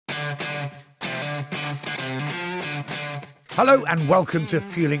Hello and welcome to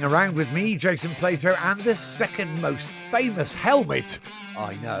Fueling Around with me, Jason Plato, and the second most famous helmet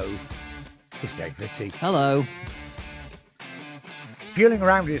I know is Dave Vitti. Hello. Fueling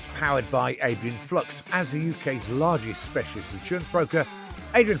Around is powered by Adrian Flux. As the UK's largest specialist insurance broker,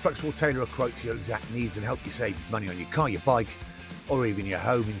 Adrian Flux will tailor a quote to your exact needs and help you save money on your car, your bike, or even your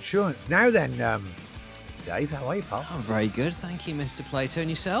home insurance. Now then, Dave, how are you, pal? I'm very good, thank you, Mr. Plato. And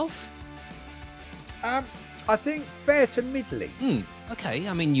yourself? I think fair to middling. Okay,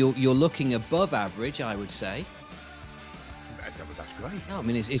 I mean, you're looking above average, I would say. That's great. No, I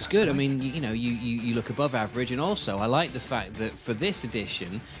mean, it's good. Great. I mean, you look above average, and also I like the fact that for this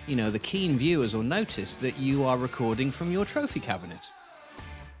edition, the keen viewers will notice that you are recording from your trophy cabinet.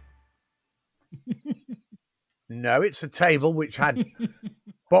 No, it's a table which had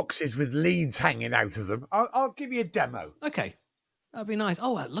boxes with leads hanging out of them. I'll give you a demo. Okay, that'd be nice.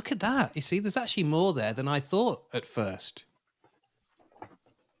 Oh, look at that. You see, there's actually more there than I thought at first.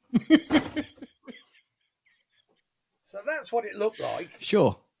 So that's what it looked like.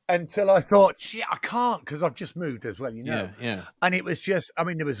 Sure. Until I thought, shit, I can't, because I've just moved as well, Yeah. And it was just, I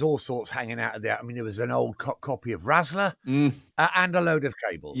mean, there was all sorts hanging out of there. I mean, there was an old copy of Razzler and a load of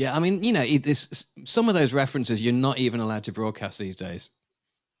cables. Yeah, I mean, some of those references you're not even allowed to broadcast these days.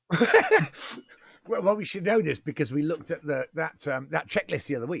 Well, we should know this because we looked at that checklist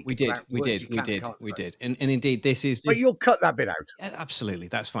the other week. We did. And indeed, this is... But you'll cut that bit out. Absolutely,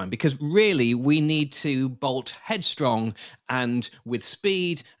 that's fine. Because really, we need to bolt headstrong and with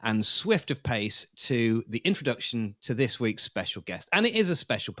speed and swift of pace to the introduction to this week's special guest. And it is a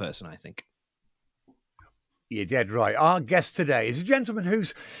special person, I think. You're dead right. Our guest today is a gentleman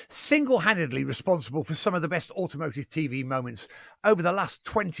who's single-handedly responsible for some of the best automotive TV moments over the last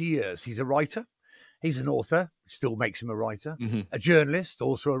 20 years. He's a writer. He's an author, still makes him a writer, a journalist,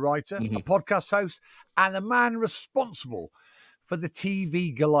 also a writer, a podcast host, and the man responsible for the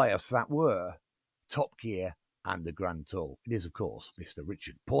TV Goliaths that were Top Gear and the Grand Tour. It is, of course, Mr.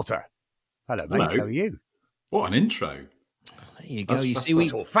 Richard Porter. Hello, mate. Hello. How are you? What an intro. There you go.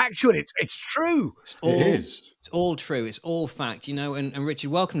 It's all factual. It's true. It is. It's all true. It's all fact, and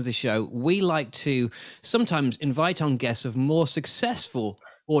Richard, welcome to the show. We like to sometimes invite on guests of more successful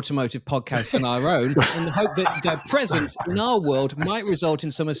automotive podcasts than our own in the hope that their presence in our world might result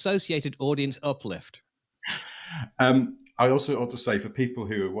in some associated audience uplift. I also ought to say, for people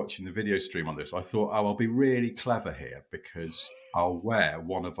who are watching the video stream on this, I thought, I'll be really clever here because I'll wear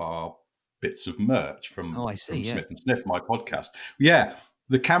one of our bits of merch from Smith and Sniff, my podcast. Yeah,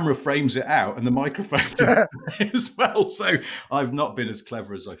 the camera frames it out and the microphone does as well. So I've not been as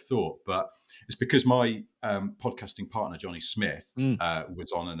clever as I thought, but it's because my podcasting partner, Johnny Smith,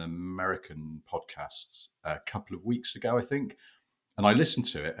 was on an American podcast a couple of weeks ago, I think. And I listened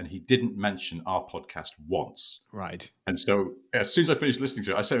to it and he didn't mention our podcast once. Right. And so as soon as I finished listening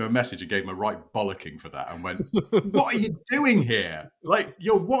to it, I sent him a message and gave him a right bollocking for that and went, what are you doing here? Like,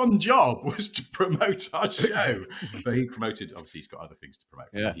 your one job was to promote our show. But he promoted, obviously he's got other things to promote.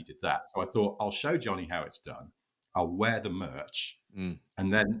 Yeah. He did that. So I thought, I'll show Johnny how it's done. I'll wear the merch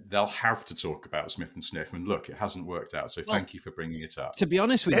and then they'll have to talk about Smith and Sniff. And look, it hasn't worked out. So thank you for bringing it up. To be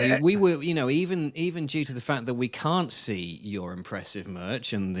honest with you, we were, even due to the fact that we can't see your impressive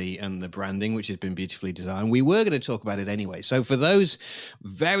merch and the branding, which has been beautifully designed, we were going to talk about it anyway. So for those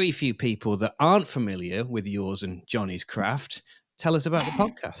very few people that aren't familiar with yours and Johnny's craft, tell us about the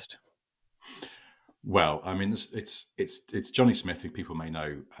podcast. Well, I mean, it's Johnny Smith, who people may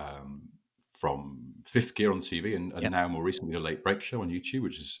know from Fifth Gear on TV and now more recently the Late Break Show on YouTube,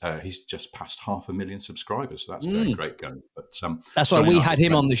 which is he's just passed 500,000 subscribers. So that's very great going. But that's why we had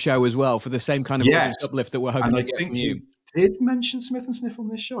him on the show as well for the same kind of uplift that we're hoping to get from you. Did mention Smith and Sniff on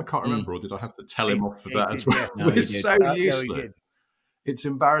this show? I can't remember, or did I have to tell him off for that as well? No, we're so useless. It's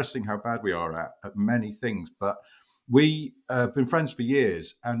embarrassing how bad we are at many things, but we have been friends for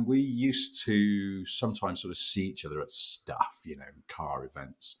years, and we used to sometimes sort of see each other at stuff, car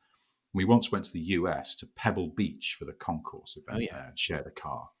events. We once went to the US to Pebble Beach for the concourse event and shared a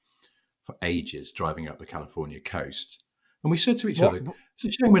car for ages driving up the California coast. And we said to each other, it's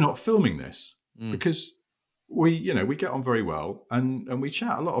a shame we're not filming this because we get on very well and we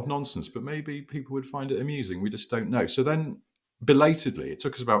chat a lot of nonsense, but maybe people would find it amusing. We just don't know. So then belatedly, it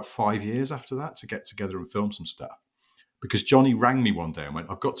took us about 5 years after that to get together and film some stuff because Johnny rang me one day and went,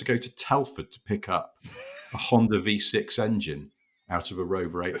 I've got to go to Telford to pick up a Honda V6 engine out of a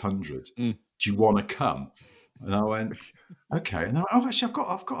Rover 800. Do you want to come? And I went, okay. And then, actually,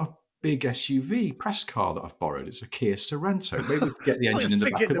 I've got a big SUV press car that I've borrowed. It's a Kia Sorento. Maybe we could get the engine in the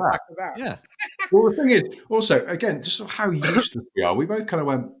back of that. Yeah. Well, the thing is, also, again, just sort of how useless we are. We both kind of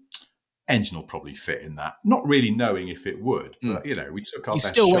went, engine will probably fit in that. Not really knowing if it would, but you know, we took our best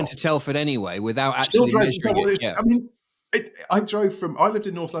shot. You still went to Telford anyway without actually measuring it. Yeah. I mean, I lived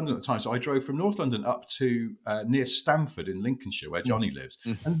in North London at the time, so I drove from North London up to near Stamford in Lincolnshire, where Johnny lives,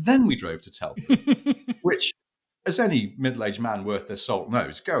 and then we drove to Telford, which, as any middle-aged man worth their salt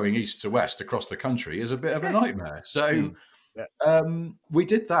knows, going east to west across the country is a bit of a nightmare. So we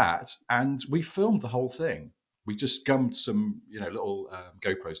did that, and we filmed the whole thing. We just gummed some, little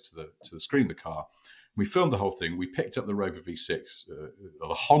GoPros to the screen of the car. We filmed the whole thing. We picked up the Rover V6, or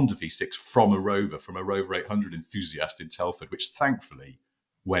the Honda V6 from a Rover 800 enthusiast in Telford, which thankfully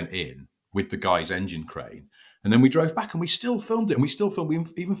went in with the guy's engine crane. And then we drove back, and we still filmed it. And we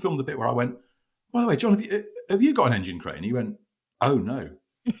even filmed the bit where I went, by the way, John, have you got an engine crane? He went, oh, no.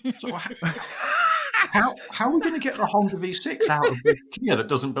 So how are we going to get the Honda V6 out of the Kia that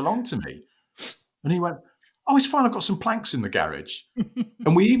doesn't belong to me? And he went, oh, it's fine. I've got some planks in the garage.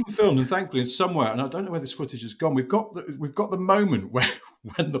 And we even filmed, and thankfully, in somewhere, and I don't know where this footage has gone, we've got the moment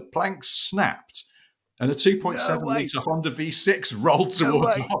when the planks snapped and a 2.7 litre Honda V6 rolled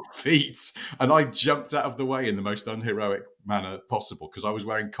towards our feet. And I jumped out of the way in the most unheroic manner possible because I was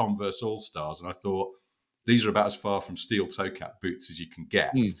wearing Converse All-Stars. And I thought, these are about as far from steel toe-cap boots as you can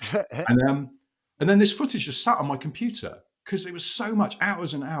get. And then this footage just sat on my computer because it was so much,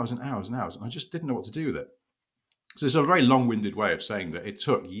 hours and hours and hours and hours. And I just didn't know what to do with it. So it's a very long-winded way of saying that it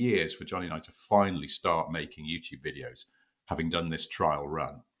took years for Johnny and I to finally start making YouTube videos, having done this trial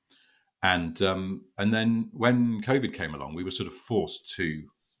run. And then when COVID came along, we were sort of forced to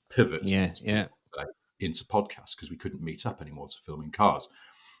pivot into podcasts because we couldn't meet up anymore to film in cars.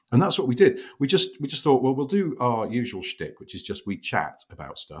 And that's what we did. We just thought, well, we'll do our usual shtick, which is just we chat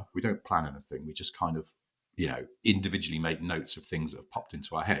about stuff. We don't plan anything. We just kind of individually make notes of things that have popped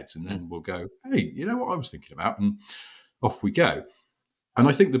into our heads. And then we'll go, hey, you know what I was thinking about? And off we go. And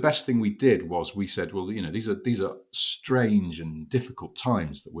I think the best thing we did was we said, well, these are strange and difficult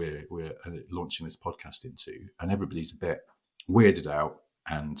times that we're launching this podcast into. And everybody's a bit weirded out.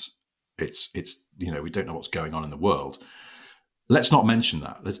 And it's we don't know what's going on in the world. Let's not mention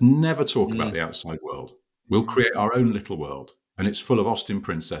that. Let's never talk about the outside world. We'll create our own little world. And it's full of Austin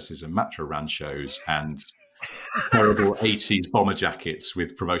princesses and macho ranchos and terrible 80s bomber jackets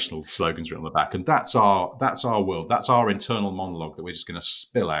with promotional slogans written on the back. And that's our world. That's our internal monologue that we're just going to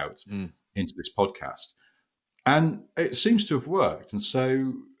spill out into this podcast. And it seems to have worked. And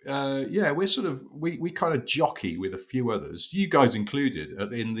so, we kind of jockey with a few others, you guys included,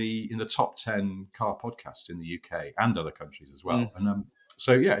 in the top 10 car podcasts in the UK and other countries as well. And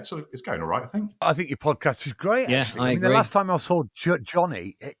so it's going all right, I think. I think your podcast is great. Yeah, actually. I agree. The last time I saw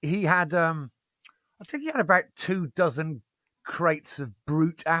Johnny, he had I think he had about 24 crates of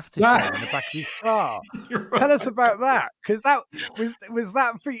Brute aftershave in the back of his car. Right. Tell us about that, because that was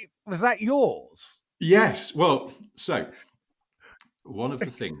that yours? Yes. Well, so one of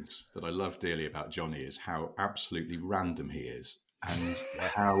the things that I love dearly about Johnny is how absolutely random he is, and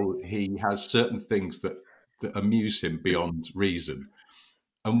how he has certain things that amuse him beyond reason.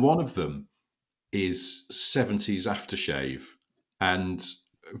 And one of them is 70s aftershave, and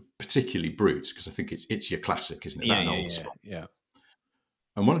particularly Brute, because I think it's your classic, isn't it? Yeah.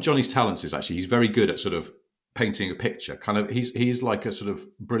 And one of Johnny's talents is actually he's very good at sort of painting a picture. Kind of, he's like a sort of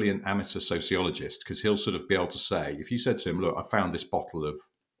brilliant amateur sociologist, because he'll sort of be able to say, if you said to him, "Look, I found this bottle of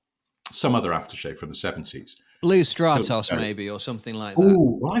some other aftershave from the 70s." Blue Stratos, maybe, or something like that.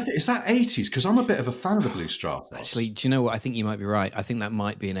 Oh, well, is that 80s? Because I'm a bit of a fan of the Blue Stratos. Actually, do you know what? I think you might be right. I think that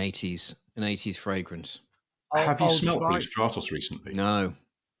might be an 80s fragrance. Have you smelled Blue Stratos recently? No.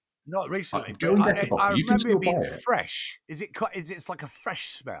 Not recently. Go and get the bottle. You can still buy it. Fresh. Is it like a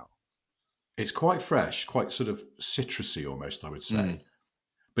fresh smell? It's quite fresh, quite sort of citrusy almost, I would say.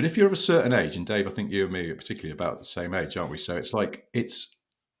 But if you're of a certain age, and Dave, I think you and me are particularly about the same age, aren't we? So it's like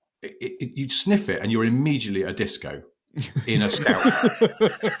you sniff it and you're immediately at a disco in a scout,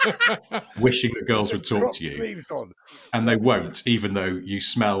 wishing that girls would talk to you, and they won't, even though you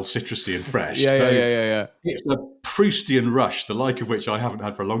smell citrusy and fresh. Yeah. It's a Proustian rush, the like of which I haven't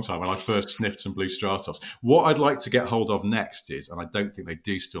had for a long time when I first sniffed some Blue Stratos. What I'd like to get hold of next is, and I don't think they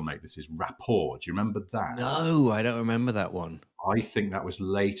do still make this, is Rapport. Do you remember that? No, I don't remember that one. I think that was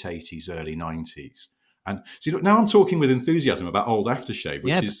late 80s, early 90s. And see, look, now I'm talking with enthusiasm about old aftershave,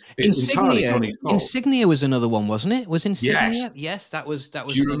 which is entirely Johnny's fault. Insignia was another one, wasn't it? Was Insignia? Yes, that was. Do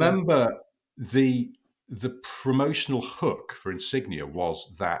you remember the promotional hook for Insignia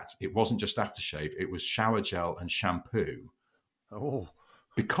was that it wasn't just aftershave; it was shower gel and shampoo. Oh,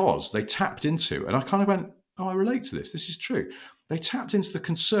 because they tapped into, and I kind of went, "Oh, I relate to this. This is true." They tapped into the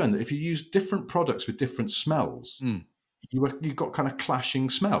concern that if you use different products with different smells, you got kind of clashing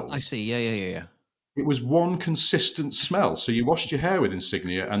smells. I see. Yeah. It was one consistent smell. So you washed your hair with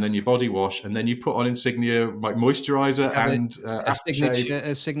Insignia, and then your body wash, and then you put on Insignia like moisturizer and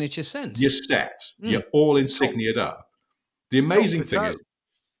a signature scent. You're set. You're all Insignia'd up. The amazing thing is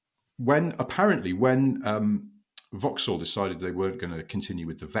when Vauxhall decided they weren't going to continue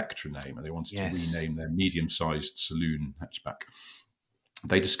with the Vectra name and they wanted to rename their medium-sized saloon hatchback,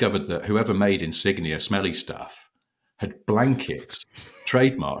 they discovered that whoever made Insignia smelly stuff had blanket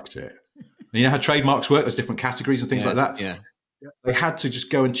trademarked it. And you know how trademarks work? There's different categories and things like that. Yeah. They had to just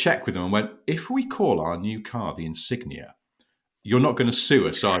go and check with them and went, if we call our new car the Insignia, you're not going to sue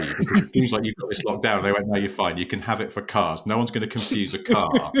us, are you? Because it seems like you've got this locked down. They went, no, you're fine. You can have it for cars. No one's going to confuse a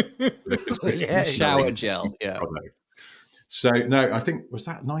car with a shower gel. Yeah. Product. So, no, I think, was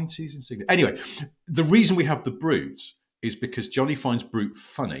that 90s Insignia? Anyway, the reason we have the Brute is because Johnny finds Brute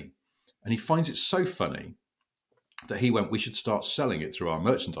funny. And he finds it so funny that he went, we should start selling it through our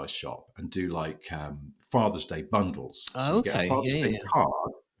merchandise shop and do like Father's Day bundles. So you get a Father's Day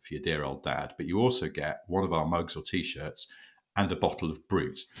card for your dear old dad, but you also get one of our mugs or T-shirts and a bottle of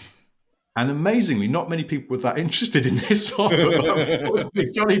Brute. And amazingly, not many people were that interested in this offer.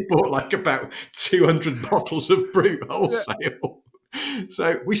 Johnny bought like about 200 bottles of Brute wholesale.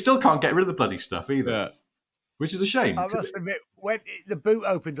 So we still can't get rid of the bloody stuff either, which is a shame. I must admit, when the boot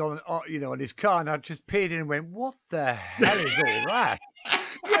opened on his car, and I just peered in and went, "What the hell is all that?"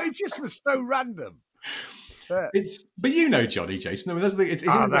 It just was so random. But you know Johnny, Jason. I mean, that's the it's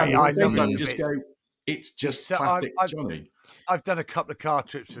I love it. Just go. It's just classic Johnny. I've done a couple of car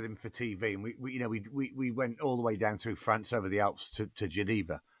trips with him for TV, and we went all the way down through France over the Alps to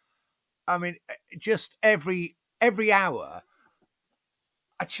Geneva. I mean, just every hour,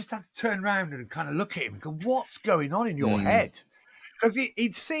 I just had to turn around and kind of look at him and go, "What's going on in your head?" Because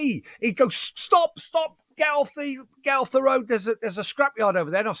he'd go, "Stop, get off the road. There's a scrapyard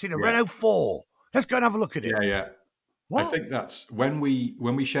over there, and I've seen a Renault 4. Let's go and have a look at it." Yeah. What? I think that's when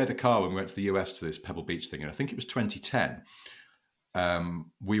we shared a car when we went to the US to this Pebble Beach thing, and I think it was 2010.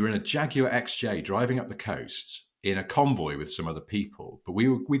 We were in a Jaguar XJ driving up the coast in a convoy with some other people, but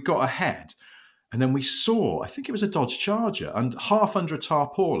we got ahead, and then we saw, I think it was a Dodge Charger, and half under a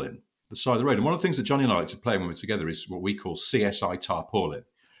tarpaulin, the side of the road. And one of the things that Johnny and I like to play when we're together is what we call CSI tarpaulin.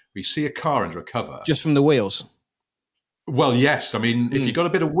 We see a car under a cover. Just from the wheels? Well, yes. I mean, if you've got a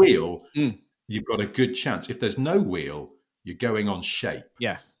bit of wheel, you've got a good chance. If there's no wheel, you're going on shape.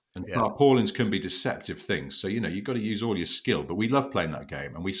 Yeah. And tarpaulins can be deceptive things. So, you've got to use all your skill. But we love playing that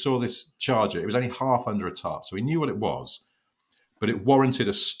game. And we saw this Charger. It was only half under a tarp. So we knew what it was. But it warranted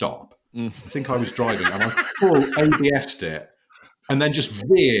a stop. I think I was driving and I full ABS'd it and then just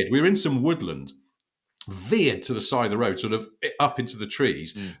veered. We were in some woodland. Veered to the side of the road, sort of up into the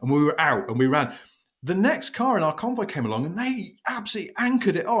trees. And we were out and we ran. The next car in our convoy came along and they absolutely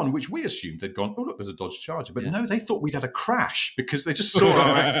anchored it on, which we assumed they'd gone, oh, look, there's a Dodge Charger. But no, they thought we'd had a crash because they just saw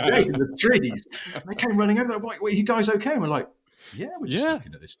our XJ in the trees. And they came running over there. Like, wait, are you guys okay? And we're like, yeah, we're just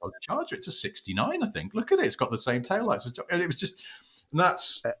looking at this Dodge Charger. It's a 69, I think. Look at it. It's got the same taillights. And it was just, and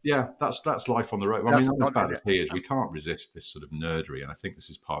that's life on the road. Well, I mean, not as bad as he is. We can't resist this sort of nerdery. And I think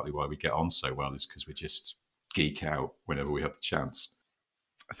this is partly why we get on so well, is because we just geek out whenever we have the chance.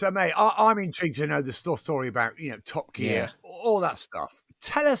 So, mate, I'm intrigued to know the story about Top Gear, all that stuff.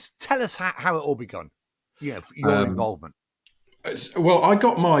 Tell us how it all begun. Your involvement. Well, I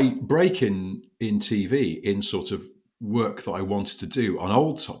got my break in TV in sort of work that I wanted to do on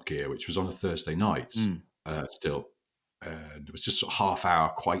old Top Gear, which was on a Thursday night. Still, it was just sort of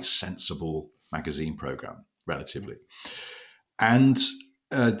half-hour, quite sensible magazine program, relatively, and.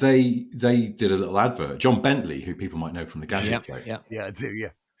 They did a little advert. John Bentley, who people might know from the Gadget Show. Yeah, I do,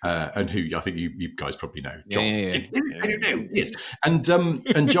 and who I think you guys probably know. John. Yes. And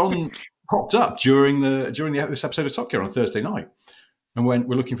John popped up during this episode of Top Gear on Thursday night and went,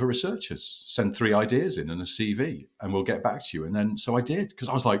 we're looking for researchers. Send 3 ideas in and a CV and we'll get back to you. And then, so I did, because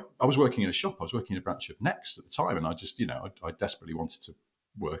I was working in a shop. I was working in a branch of Next at the time. And I just, I desperately wanted to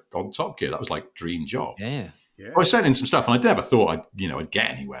work on Top Gear. That was like dream job. Yeah. I sent in some stuff, and I never thought I'd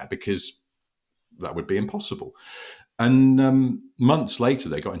get anywhere because that would be impossible. And months later,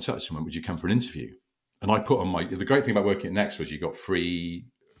 they got in touch and went, "Would you come for an interview?" And I put on the great thing about working at Next was you got free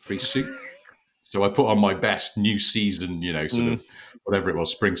suit. So I put on my best new season, sort of whatever it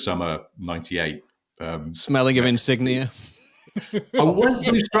was, spring summer '98. Smelling of Insignia. I went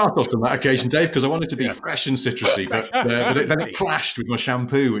blue Stratos on that occasion, Dave, because I wanted to be fresh and citrusy, but then it clashed with my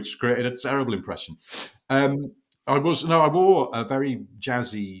shampoo, which created a terrible impression. I wore a very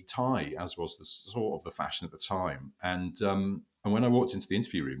jazzy tie, as was the sort of the fashion at the time, and And when I walked into the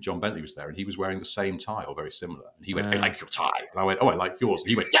interview room, John Bentley was there, and he was wearing the same tie, or very similar. And he went, "I like your tie." And I went, "Oh, I like yours." And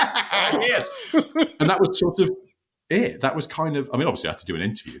he went, "Yeah, yes." And that was sort of it. That was kind of, I mean, obviously I had to do an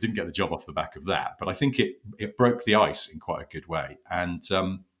interview. I didn't get the job off the back of that, but I think it broke the ice in quite a good way. And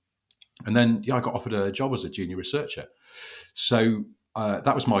then, I got offered a job as a junior researcher. So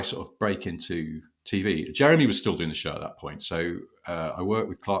that was my sort of break into TV. Jeremy was still doing the show at that point. So I worked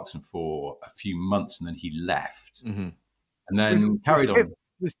with Clarkson for a few months, and then he left. Mm-hmm. And then carried on.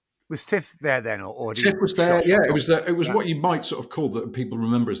 Was Tiff there then, or Tiff was there? Yeah, it was what you might sort of call that people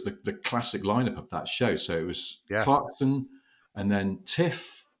remember as the classic lineup of that show. So it was Clarkson, and then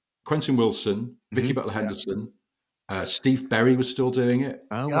Tiff, Quentin Wilson, Vicky Butler Henderson, Steve Berry was still doing it.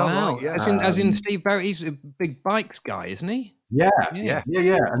 Oh wow! Right, yeah. As in Steve Berry, he's a big bikes guy, isn't he? Yeah.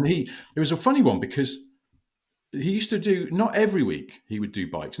 And it was a funny one because he used to do, not every week he would do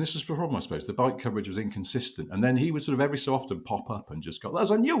bikes. And this was the problem, I suppose. The bike coverage was inconsistent. And then he would sort of every so often pop up and just go,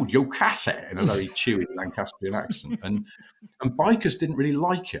 "There's a new Ducati," in a very chewy Lancastrian accent. And bikers didn't really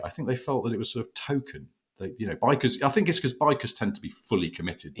like it. I think they felt that it was sort of token. Bikers, I think it's because bikers tend to be fully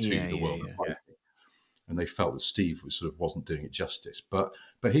committed to the world of biking. And they felt that Steve wasn't doing it justice, but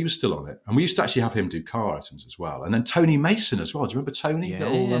he was still on it. And we used to actually have him do car items as well. And then Tony Mason as well. Do you remember Tony? A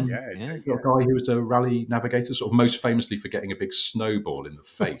guy who was a rally navigator, sort of most famously for getting a big snowball in the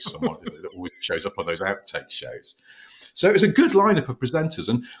face on one that always shows up on those outtake shows. So it was a good lineup of presenters.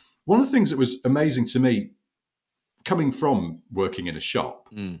 And one of the things that was amazing to me, coming from working in a shop,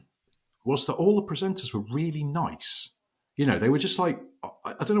 was that all the presenters were really nice. They were just like,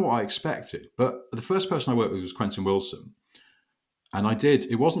 I don't know what I expected, but the first person I worked with was Quentin Wilson. And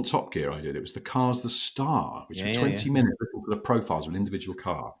it wasn't Top Gear I did, it was the Cars the Star, which were 20-minute little profiles of an individual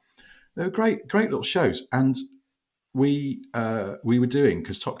car. They were great little shows. And we were doing,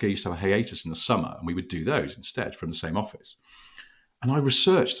 because Top Gear used to have a hiatus in the summer, and we would do those instead from the same office. And I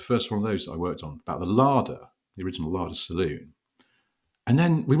researched the first one of those that I worked on about the Larder, the original Larder Saloon. And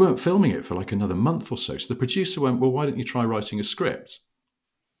then we weren't filming it for like another month or so. So the producer went, "Well, why don't you try writing a script?"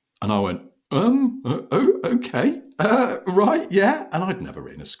 And I went, okay, right, yeah. And I'd never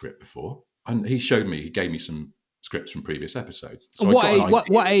written a script before. And he gave me some scripts from previous episodes. So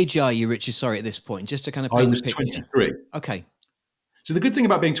what age are you, Richard? Sorry, at this point, just to kind of paint the picture. I was 23. Okay. So the good thing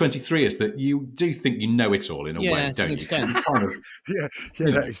about being 23 is that you do think you know it all in a way, don't you? Extent.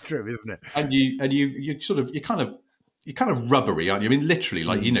 That is true, isn't it? And you're kind of rubbery, aren't you? I mean, literally,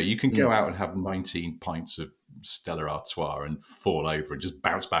 like, you can go out and have 19 pints of Stella Artois and fall over and just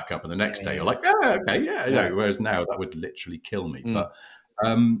bounce back up, and the next day you're like, whereas now that would literally kill me. But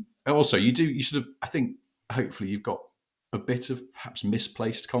also you sort of, I think, hopefully you've got a bit of perhaps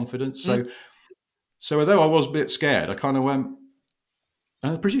misplaced confidence. So although I was a bit scared, I kind of went,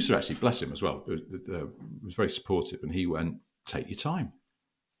 and the producer actually, bless him as well, was very supportive, and he went, "Take your time."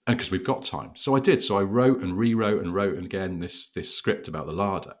 And because we've got time. So I did. So I wrote and rewrote and wrote again this script about the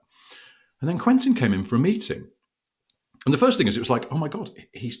Larder. And then Quentin came in for a meeting. And the first thing is, it was like, oh my God,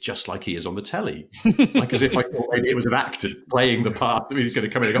 he's just like he is on the telly. Like as if I thought maybe it was an actor playing the part. He's going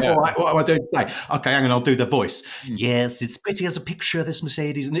to come in and go, what am I doing today? Okay, hang on, I'll do the voice. Yes, it's pretty as a picture of this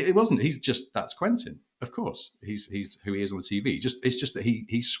Mercedes. And it wasn't. That's Quentin. Of course, he's who he is on the TV. It's just that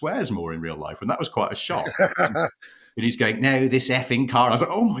he swears more in real life. And that was quite a shock. And he's going, "No, this effing car." And I was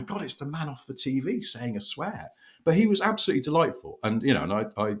like, oh my God, it's the man off the TV saying a swear. But he was absolutely delightful. And, and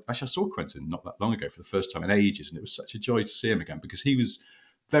I actually saw Quentin not that long ago for the first time in ages. And it was such a joy to see him again, because he was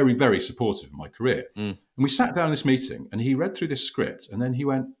very, very supportive of my career. And we sat down in this meeting, and he read through this script. And then he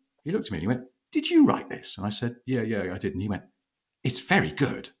looked at me and he went, "Did you write this?" And I said, yeah, I did. And he went, "It's very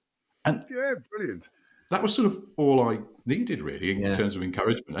good." And yeah, brilliant. That was sort of all I needed, really, in terms of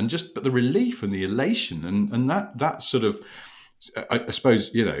encouragement, and but the relief and the elation, and that sort of, I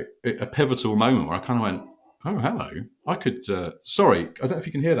suppose, a pivotal moment where I kind of went, "Oh, hello, I could." Sorry, I don't know if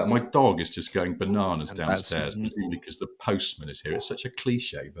you can hear that. My dog is just going bananas downstairs, presumably because the postman is here. It's such a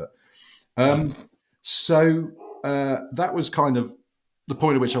cliche, but so that was kind of the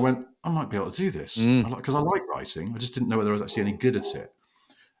point at which I went, I might be able to do this, because I like writing. I just didn't know whether I was actually any good at it.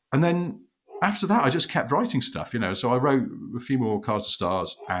 And then after that, I just kept writing stuff, So I wrote a few more Cars to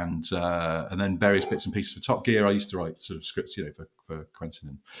Stars, and then various bits and pieces for Top Gear. I used to write sort of scripts, for Quentin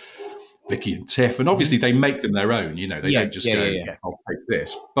and Vicky and Tiff, and obviously they make them their own. They don't just go, "I'll take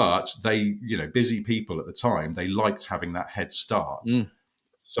this." But they, busy people at the time, they liked having that head start,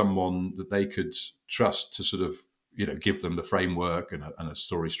 someone that they could trust to sort of, give them the framework and a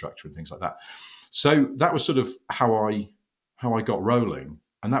story structure and things like that. So that was sort of how I got rolling.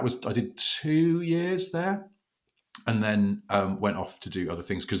 And I did 2 years there, and then went off to do other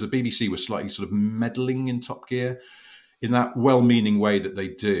things, because the BBC was slightly sort of meddling in Top Gear in that well-meaning way that they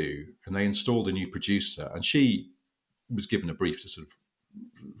do, and they installed a new producer, and she was given a brief to sort of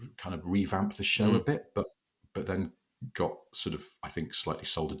kind of revamp the show a bit, but then got sort of, I think, slightly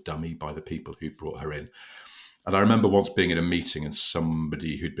sold a dummy by the people who brought her in. And I remember once being in a meeting and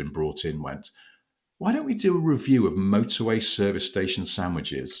somebody who'd been brought in went, "Why don't we do a review of motorway service station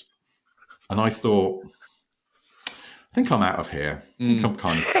sandwiches?" And I thought, I think I'm out of here. I think I'm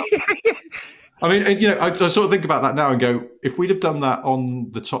kind of... I mean, you know, I sort of think about that now and go, if we'd have done that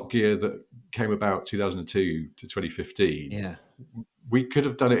on the Top Gear that came about 2002 to 2015, we could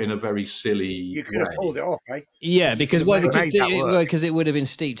have done it in a very silly You could have pulled it off, right? Yeah, because it would have been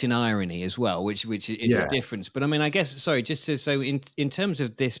steeped in irony as well, which is a difference. But I mean, I guess, sorry, just to, so in terms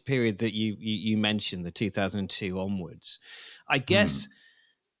of this period that you mentioned, the 2002 onwards, I guess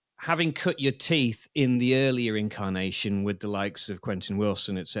having cut your teeth in the earlier incarnation with the likes of Quentin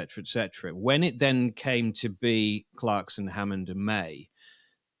Wilson, et cetera, when it then came to be Clarkson, Hammond and May,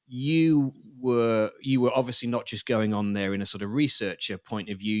 you were obviously not just going on there in a sort of researcher point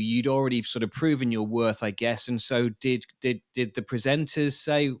of view. You'd already sort of proven your worth, I guess. And so did the presenters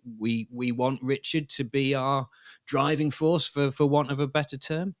say, we want Richard to be our driving force, for want of a better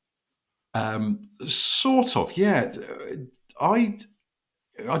term? Sort of, yeah. I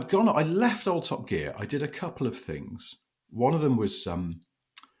left Old Top Gear. I did a couple of things. One of them was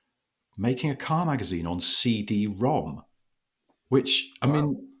making a car magazine on CD-ROM, which, I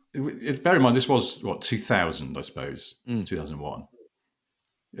mean, bear in mind, this was, 2000, I suppose, 2001.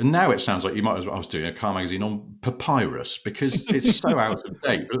 And now it sounds like you might as well, I was doing a car magazine on papyrus, because it's so out of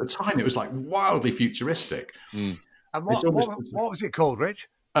date. But at the time, it was like wildly futuristic. And what was it called, Rich?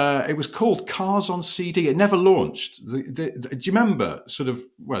 It was called Cars on CD. It never launched. Do you remember sort of,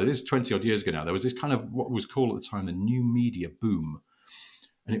 well, it is 20 odd years ago now, there was this kind of what was called at the time the new media boom.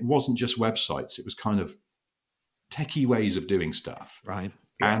 And it wasn't just websites. It was kind of techie ways of doing stuff. Right.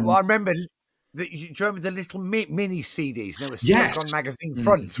 And well, I remember, do you remember the little mini CDs? They were stuck on magazine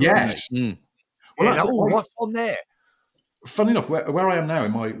fronts, yes. What's on there? Funny enough, where I am now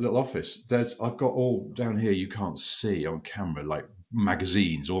in my little office, I've got all down here, you can't see on camera, like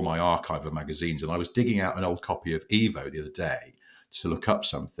magazines, all my archive of magazines. And I was digging out an old copy of Evo the other day to look up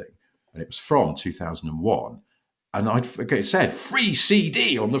something. And it was from 2001. And it said free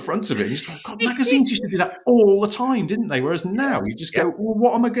CD on the front of it. And you just like, God, magazines used to do that all the time, didn't they? Whereas now you just go, well,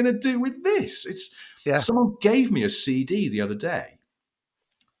 what am I going to do with this? Someone gave me a CD the other day.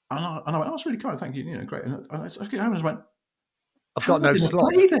 And I went, oh, that's really kind. Thank you. You know, great. And I got home and I went, I've got no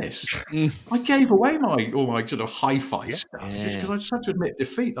slots. This. I gave away all my sort of hi-fi stuff just because I just had to admit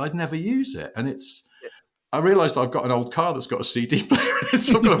defeat that I'd never use it. And I realised I've got an old car that's got a CD player in it,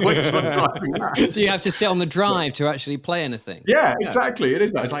 so I've got to wait till I'm driving that. So you have to sit on the drive to actually play anything. Yeah, exactly. It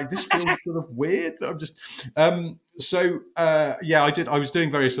is that. It's like, this feels sort of weird. I'm just... I did. I was doing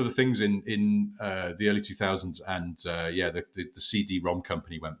various other things in the early 2000s, and the CD-ROM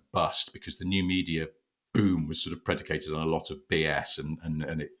company went bust because the new media boom was sort of predicated on a lot of BS,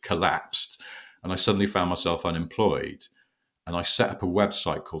 and it collapsed. And I suddenly found myself unemployed. And I set up a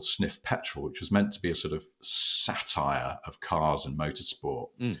website called Sniff Petrol, which was meant to be a sort of satire of cars and motorsport,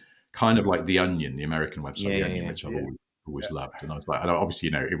 kind of like The Onion, the American website, The Onion, which I've always loved. And I was like, and obviously,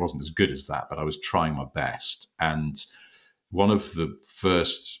 you know, it wasn't as good as that, but I was trying my best. And one of the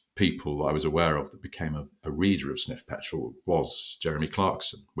first people that I was aware of that became a reader of Sniff Petrol was Jeremy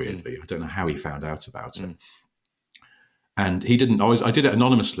Clarkson, weirdly. I don't know how he found out about it. And he didn't, I did it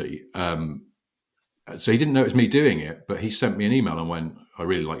anonymously. So he didn't know it was me doing it, but he sent me an email and went, I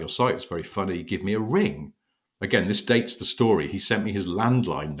really like your site. It's very funny. Give me a ring. Again, this dates the story. He sent me his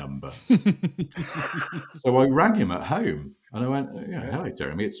landline number. So I rang him at home and I went, hello,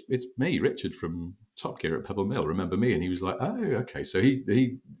 Jeremy. It's me, Richard from Top Gear at Pebble Mill. Remember me? And he was like, oh, okay. So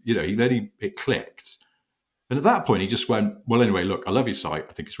it clicked. And at that point, he just went, well, anyway, look, I love your site.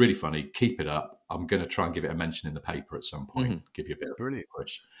 I think it's really funny. Keep it up. I'm going to try and give it a mention in the paper at some point, give you a bit of a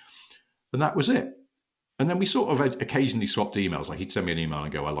push. And that was it. And then we sort of occasionally swapped emails. Like he'd send me an email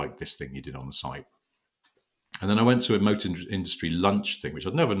and go, I like this thing you did on the site. And then I went to a motor industry lunch thing, which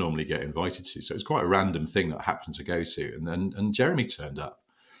I'd never normally get invited to. So it was quite a random thing that I happened to go to. And Jeremy turned up.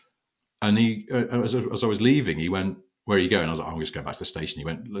 And he, as I was leaving, he went, where are you going? I was like, I'm just going back to the station. He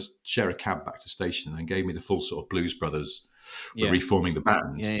went, let's share a cab back to the station. And then gave me the full sort of Blues Brothers, we're reforming the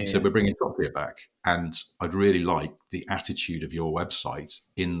band. He said, we're bringing Top Gear back. And I'd really like the attitude of your website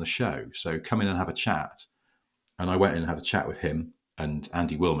in the show. So come in and have a chat. And I went in and had a chat with him and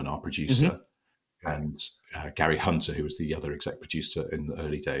Andy Willman, our producer, and Gary Hunter, who was the other exec producer in the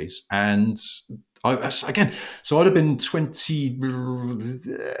early days. And Again, so I'd have been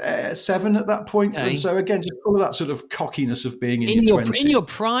 27 at that point. Okay. And so again, just all of that sort of cockiness of being in your 20s. In your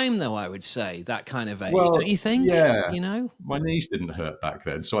prime, though, I would say, that kind of age, well, don't you think? Yeah. You know? My knees didn't hurt back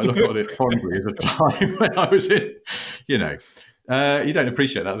then, so I look at it fondly at the time when I was in, you know. You don't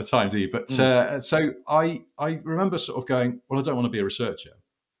appreciate that at the time, do you? But so I remember sort of going, well, I don't want to be a researcher.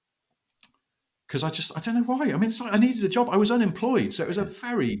 Because I don't know why. I mean, it's like I needed a job. I was unemployed. So it was a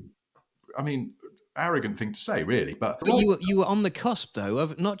very, arrogant thing to say, really. But you were on the cusp, though,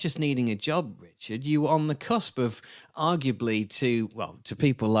 of not just needing a job, Richard. You were on the cusp of arguably to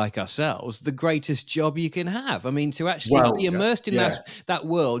people like ourselves, the greatest job you can have. I mean, to actually be immersed in that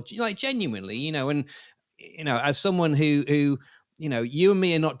world, like genuinely, you know, and, you know, as someone who you know, you and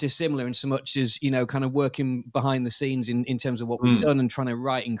me are not dissimilar in so much as, you know, kind of working behind the scenes in terms of what we've done and trying to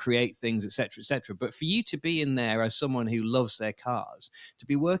write and create things, et cetera, et cetera. But for you to be in there as someone who loves their cars, to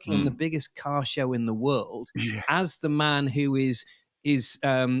be working on the biggest car show in the world as the man who is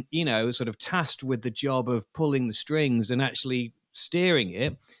you know, sort of tasked with the job of pulling the strings and actually steering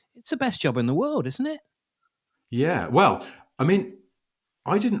it, it's the best job in the world, isn't it? Yeah. Well, I mean,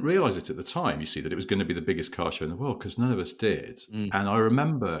 I didn't realize it at the time, you see, that it was going to be the biggest car show in the world, because none of us did. And I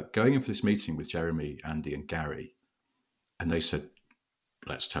remember going in for this meeting with Jeremy, Andy, and Gary, and they said,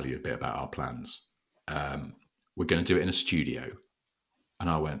 let's tell you a bit about our plans. We're going to do it in a studio. And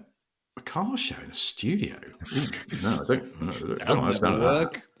I went, a car show in a studio? No, I don't understand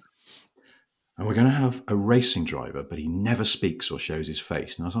that. And we're going to have a racing driver, but he never speaks or shows his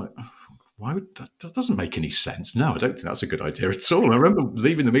face. And I was like, why would that doesn't make any sense. No, I don't think that's a good idea at all. And I remember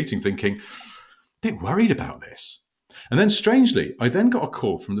leaving the meeting thinking, a bit worried about this. And then strangely, I then got a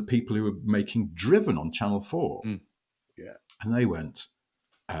call from the people who were making Driven on Channel 4. Yeah. And they went,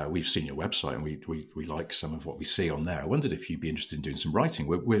 we've seen your website and we like some of what we see on there. I wondered if you'd be interested in doing some writing.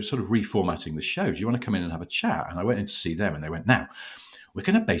 We're sort of reformatting the show. Do you want to come in and have a chat? And I went in to see them and they went, now, we're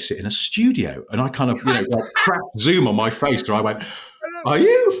going to base it in a studio. And I kind of, you know, like cracked Zoom on my face, or I went, are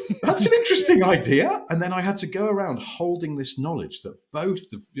you? That's an interesting idea. And then I had to go around holding this knowledge that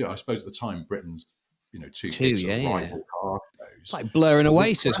both of, you know, I suppose at the time, Britain's, you know, two rival car shows. It's like Blur and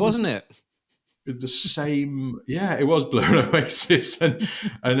Oasis, wasn't it? The same, yeah, it was Blur and Oasis. But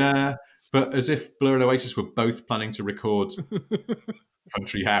as if Blur and Oasis were both planning to record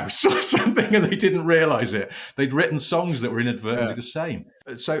Country House or something, and they didn't realize it. They'd written songs that were inadvertently the same.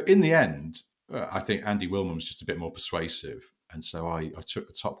 So in the end, I think Andy Wilman was just a bit more persuasive. And so I took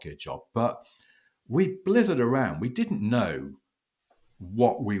the Top Gear job. But we blithered around. We didn't know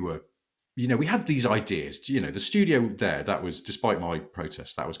what we were, you know, we had these ideas. You know, the studio there, that was, despite my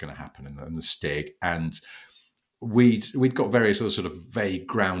protest, that was going to happen, and the Stig. And we'd got various other sort of vague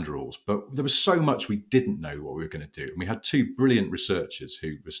ground rules, but there was so much we didn't know what we were going to do. And we had two brilliant researchers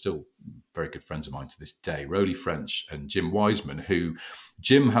who were still very good friends of mine to this day, Rowley French and Jim Wiseman, who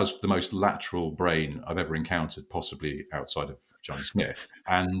Jim has the most lateral brain I've ever encountered, possibly outside of Johnny Smith.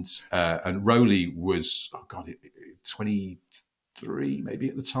 And Rowley was, 23 maybe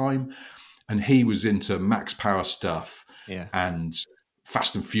at the time. And he was into Max Power stuff and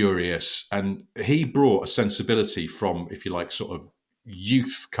Fast and Furious, and he brought a sensibility from, if you like, sort of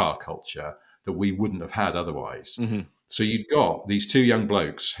youth car culture that we wouldn't have had otherwise. So you've got these two young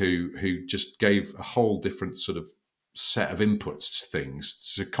blokes who just gave a whole different sort of set of inputs to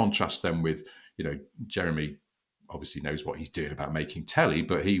things, to contrast them with, you know, Jeremy obviously knows what he's doing about making telly,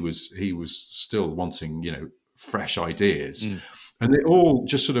 but he was still wanting, you know, fresh ideas. And they all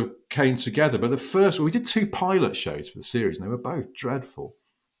just sort of came together. But we did 2 pilot shows for the series, and they were both dreadful.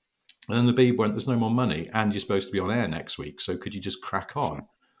 And then the Beeb went, there's no more money, and you're supposed to be on air next week, so could you just crack on?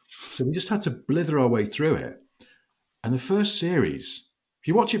 So we just had to blither our way through it. And the first series, if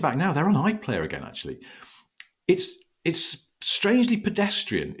you watch it back now, they're on iPlayer again, actually. It's strangely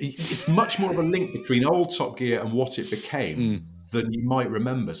pedestrian. It's much more of a link between old Top Gear and what it became than you might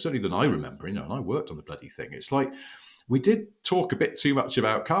remember, certainly than I remember, you know, and I worked on the bloody thing. It's like, we did talk a bit too much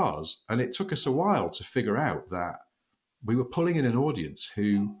about cars, and it took us a while to figure out that we were pulling in an audience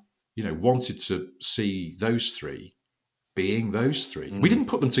who, you know, wanted to see those three being those three. We didn't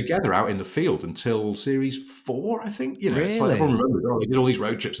put them together out in the field until series 4, I think. You know, it's like everyone remembers, they did all these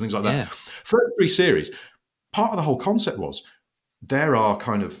road trips and things like that. First 3 series, part of the whole concept was there are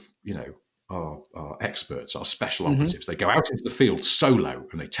kind of, you know, our experts, our special operatives. They go out into the field solo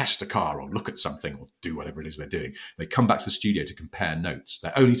and they test a car or look at something or do whatever it is they're doing. They come back to the studio to compare notes.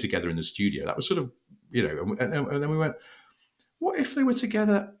 They're only together in the studio. That was sort of, you know, and then we went, what if they were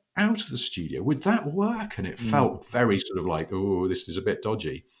together out of the studio? Would that work? And it felt very sort of like, oh, this is a bit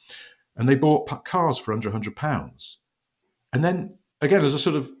dodgy. And they bought cars for under £100. And then again, as a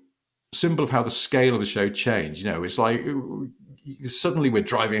sort of symbol of how the scale of the show changed. You know, it's like suddenly we're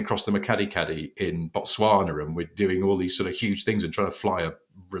driving across the Makati in Botswana and we're doing all these sort of huge things and trying to fly a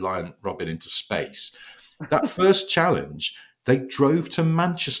Reliant Robin into space. That first challenge, they drove to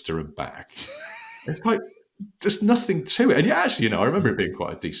Manchester and back. It's like, there's nothing to it. And actually, you know, I remember it being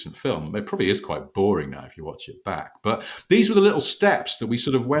quite a decent film. It probably is quite boring now if you watch it back. But these were the little steps that we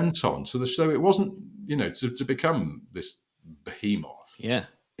sort of went on. So it wasn't, you know, to become this behemoth. Yeah.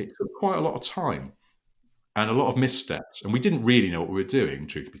 It took quite a lot of time and a lot of missteps. And we didn't really know what we were doing,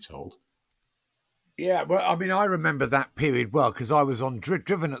 truth be told. Yeah, well, I mean, I remember that period well because I was on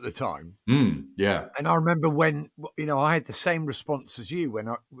Driven at the time. Yeah. And I remember when, you know, I had the same response as you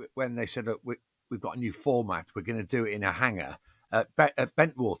when they said, look, we've got a new format. We're going to do it in a hangar at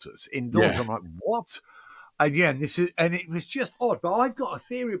Bentwaters indoors. Yeah. I'm like, what? And yeah, and it was just odd. But I've got a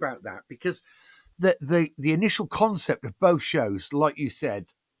theory about that because the initial concept of both shows, like you said,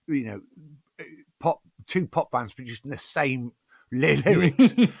 you know, two pop bands producing the same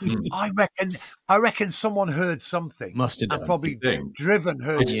lyrics. I reckon someone heard something. Must have done. And probably Driven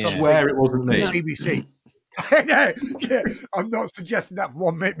heard something. I swear it wasn't me. BBC. Yeah, I'm not suggesting that for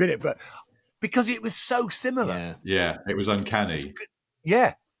 1 minute, but because it was so similar. Yeah, it was uncanny.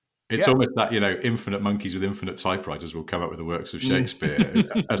 It's almost that, you know, infinite monkeys with infinite typewriters will come up with the works of Shakespeare.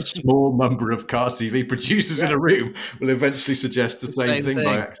 A small number of car TV producers in a room will eventually suggest the same thing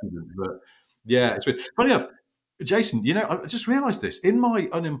by accident. But yeah, it's weird. Funny enough, Jason, you know, I just realised this. In my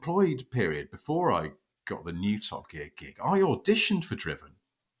unemployed period, before I got the new Top Gear gig, I auditioned for Driven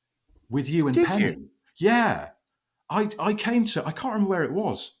with you and Penny. You? Yeah. I came to, I can't remember where it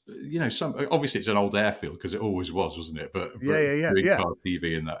was. You know, obviously it's an old airfield because it always was, wasn't it? But doing car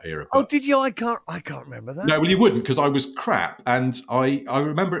TV in that era. But, did you? I can't remember that. No, well, you wouldn't because I was crap, and I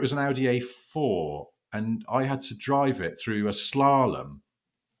remember it was an Audi A4, and I had to drive it through a slalom,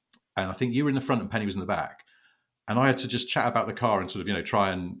 and I think you were in the front and Penny was in the back, and I had to just chat about the car and sort of, you know,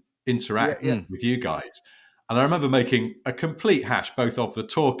 try and interact with you guys. And I remember making a complete hash, both of the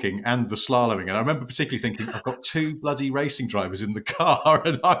talking and the slaloming. And I remember particularly thinking, I've got two bloody racing drivers in the car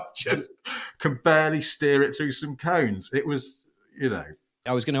and I just can barely steer it through some cones. It was, you know.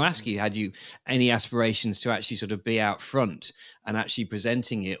 I was going to ask you, had you any aspirations to actually sort of be out front and actually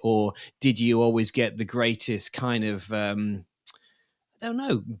presenting it? Or did you always get the greatest kind of, I don't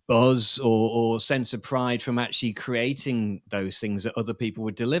know, buzz or sense of pride from actually creating those things that other people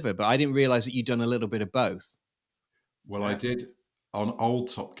would deliver? But I didn't realize that you'd done a little bit of both. Well, I did on old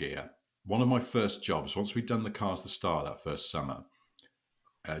Top Gear. One of my first jobs, once we'd done the Cars the Star that first summer,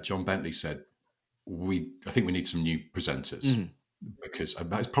 John Bentley said, I think we need some new presenters because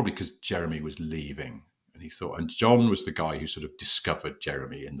it's probably because Jeremy was leaving. And he thought, and John was the guy who sort of discovered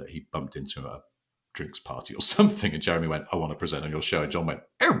Jeremy in that he bumped into a drinks party or something. And Jeremy went, I want to present on your show. And John went,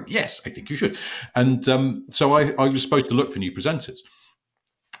 oh, yes, I think you should. And so I was supposed to look for new presenters.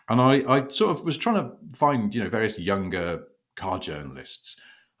 And I sort of was trying to find, you know, various younger car journalists.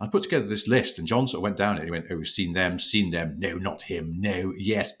 I put together this list and John sort of went down it. He went, oh, seen them. No, not him. No,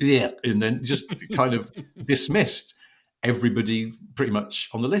 yes, yeah. And then just kind of dismissed everybody pretty much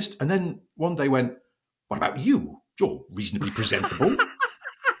on the list. And then one day went, what about you? You're reasonably presentable.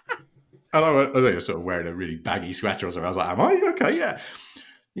 And I was sort of wearing a really baggy sweater or something. I was like, am I? Okay, yeah.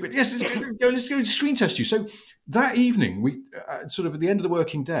 He went, yes, let's go screen test you. So that evening, we sort of at the end of the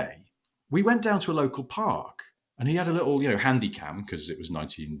working day, we went down to a local park and he had a little, you know, handy cam because it was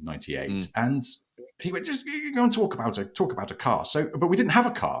 1998. And he went, just go and talk about a car. So, but we didn't have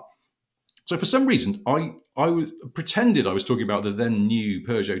a car. So for some reason, I pretended I was talking about the then new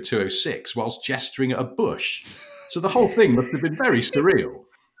Peugeot 206 whilst gesturing at a bush. So the whole thing must have been very surreal.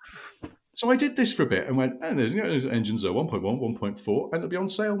 So I did this for a bit and went, and there's engines are 1.1, 1.4, and it'll be on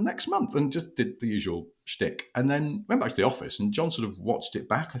sale next month, and just did the usual shtick. And then went back to the office, and John sort of watched it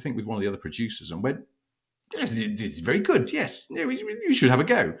back, I think, with one of the other producers, and went, yes, it's very good, yes, you should have a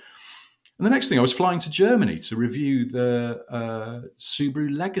go. And the next thing, I was flying to Germany to review the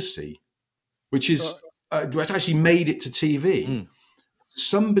Subaru Legacy, which is actually made it to TV.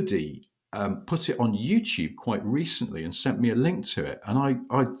 Somebody put it on YouTube quite recently and sent me a link to it. And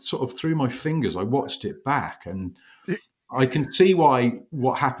I sort of through my fingers, I watched it back and I can see why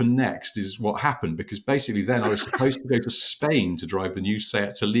what happened next is what happened, because basically then I was supposed to go to Spain to drive the new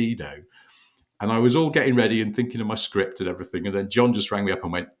Seat Toledo. And I was all getting ready and thinking of my script and everything. And then John just rang me up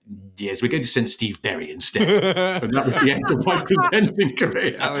and went, yes, we're going to send Steve Berry instead. And that was the end of my presenting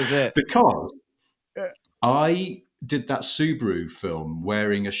career. That was it. Because I did that Subaru film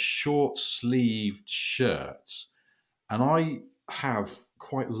wearing a short-sleeved shirt. And I have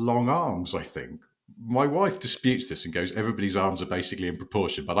quite long arms, I think. my wife disputes this and goes, everybody's arms are basically in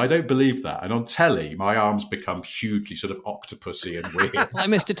proportion, but I don't believe that. And on telly, my arms become hugely sort of octopusy and weird. Like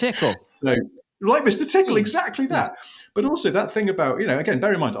Mr. Tickle. So, like Mr. Tickle, exactly that. But also that thing about, you know, again,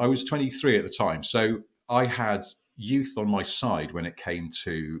 bear in mind, I was 23 at the time. So I had youth on my side when it came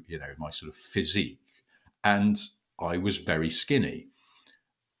to, you know, my sort of physique. And I was very skinny.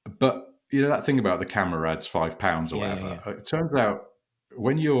 But, you know, that thing about the camera adds £5 or whatever. It turns out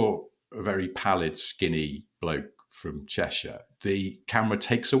when you're a very pallid, skinny bloke from Cheshire, the camera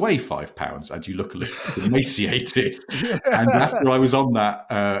takes away £5 and you look a little emaciated. And after I was on that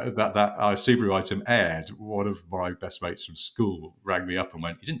Subaru item aired, one of my best mates from school rang me up and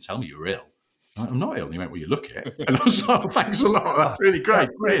went, "You didn't tell me you were ill." "I'm not ill." And he went, "Well, you look it." And I was like, "Oh, thanks a lot. That's really great."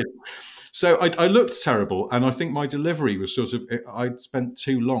 So I looked terrible. And I think my delivery was sort of, I'd spent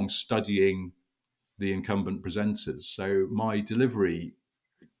too long studying the incumbent presenters. So my delivery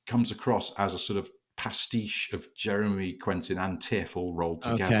comes across as a sort of pastiche of Jeremy, Quentin and Tiff all rolled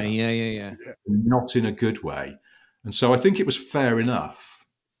together. Okay, yeah. Not in a good way. And so I think it was fair enough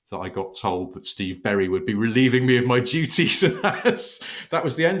that I got told that Steve Berry would be relieving me of my duties, and that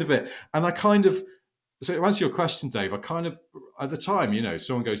was the end of it. And I kind of, so to answer your question, Dave, I kind of, at the time, you know,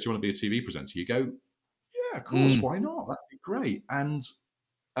 someone goes, "Do you want to be a TV presenter?" You go, "Yeah, of course, why not? That'd be great." And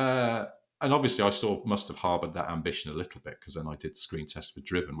obviously I sort of must have harboured that ambition a little bit, because then I did screen test for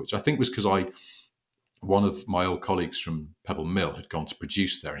Driven, which I think was because one of my old colleagues from Pebble Mill had gone to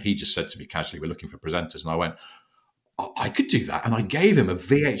produce there, and he just said to me casually, "We're looking for presenters." And I went, I could do that. And I gave him a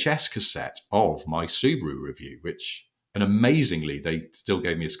VHS cassette of my Subaru review, and amazingly, they still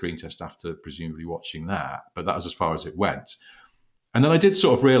gave me a screen test after presumably watching that. But that was as far as it went. And then I did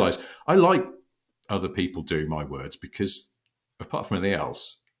sort of realise I like other people doing my words, because apart from anything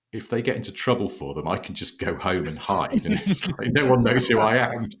else, if they get into trouble for them, I can just go home and hide, and it's like no one knows who I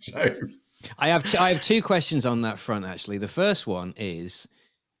am. So I have two questions on that front, actually. The first one is,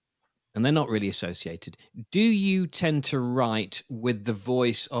 and they're not really associated, do you tend to write with the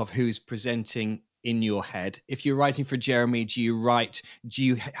voice of who's presenting in your head? If you're writing for Jeremy, do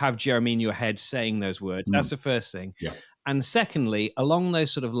you have Jeremy in your head saying those words? That's the first thing. Yeah. And secondly, along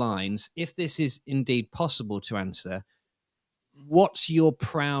those sort of lines, if this is indeed possible to answer, what's your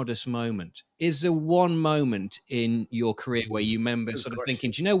proudest moment? Is there one moment in your career where you remember sort of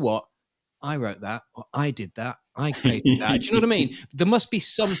thinking, "Do you know what? I wrote that, or I did that, I created that." Do you know what I mean? There must be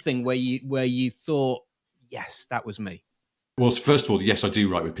something where you thought, "Yes, that was me." Well, first of all, yes, I do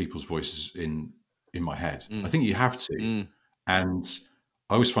write with people's voices in my head. I think you have to. And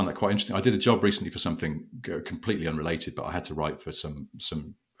I always find that quite interesting. I did a job recently for something completely unrelated, but I had to write for some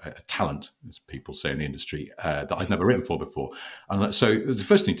talent, as people say in the industry, that I'd never written for before. And so the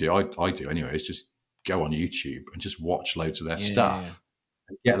first thing I do anyway is just go on YouTube and just watch loads of their stuff.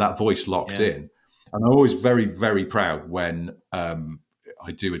 And get that voice locked in. And I'm always very, very proud when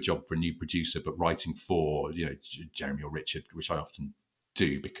I do a job for a new producer, but writing for, you know, Jeremy or Richard, which I often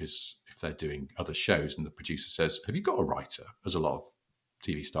do, because if they're doing other shows and the producer says, "Have you got a writer?" as a lot of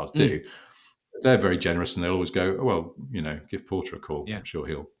TV stars do, they're very generous, and they'll always go, "Oh, well, you know, give Porter a call. I'm sure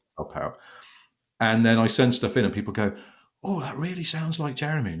he'll help out." And then I send stuff in and people go, "Oh, that really sounds like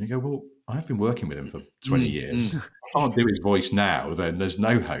Jeremy." And you go, "Well, I've been working with him for 20 years. I can't do his voice now, then there's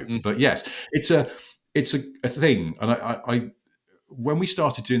no hope." But yes, it's a thing. And I when we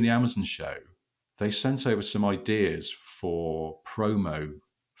started doing the Amazon show, they sent over some ideas for promo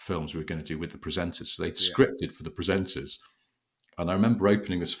films we were going to do with the presenters. So they'd scripted for the presenters. And I remember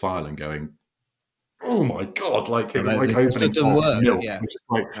opening this file and going, "Oh my God," like it was like opening milk. It's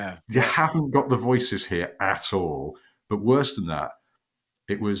like, you haven't got the voices here at all. But worse than that,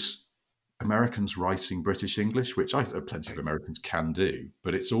 it was Americans writing British English, which I know plenty of Americans can do,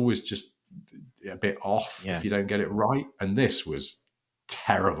 but it's always just a bit off if you don't get it right. And this was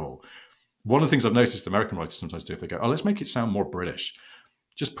terrible. One of the things I've noticed American writers sometimes do, if they go, "Oh, let's make it sound more British,"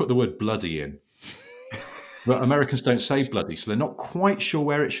 just put the word bloody in. But Americans don't say bloody, so they're not quite sure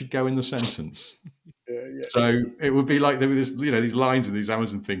where it should go in the sentence. So it would be like there were this, you know, these lines in these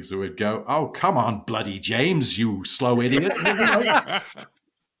Amazon things that would go, "Oh, come on, bloody James, you slow idiot."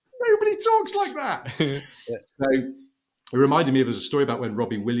 Nobody talks like that. So it reminded me of, there's a story about when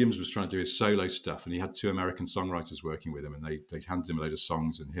Robbie Williams was trying to do his solo stuff, and he had two American songwriters working with him, and they handed him a load of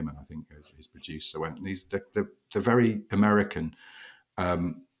songs, and him and I think his producer went, and they're very American.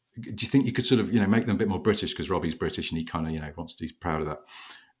 Do you think you could sort of, you know, make them a bit more British, because Robbie's British and he kind of, you know, he's proud of that.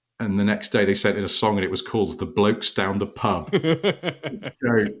 And the next day they sent in a song and it was called "The Blokes Down the Pub."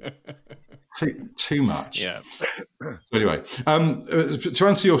 Too much. Yeah. So anyway, to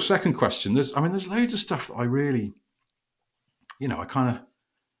answer your second question, there's loads of stuff that I really, you know, I kind of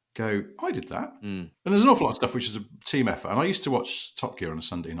go, I did that. And there's an awful lot of stuff which is a team effort. And I used to watch Top Gear on a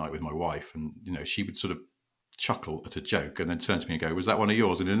Sunday night with my wife, and she would sort of chuckle at a joke and then turn to me and go, was that one of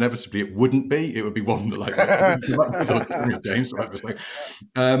yours? And inevitably it wouldn't be. It would be one that James.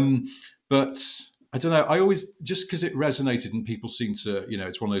 But I don't know. I always, just because it resonated and people seem to,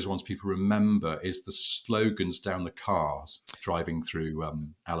 it's one of those ones people remember, is the slogans down the cars driving through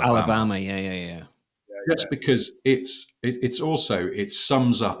Alabama. Yeah. Just because it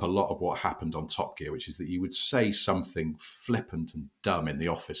sums up a lot of what happened on Top Gear, which is that you would say something flippant and dumb in the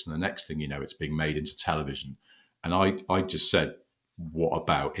office, and the next thing you know, it's being made into television. And I just said, what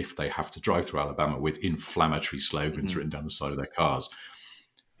about if they have to drive through Alabama with inflammatory slogans written down the side of their cars?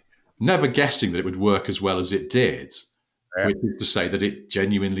 Never guessing that it would work as well as it did, which is to say that it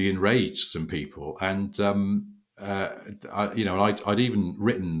genuinely enraged some people. And I'd even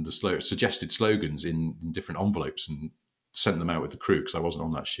written the suggested slogans in different envelopes and sent them out with the crew because I wasn't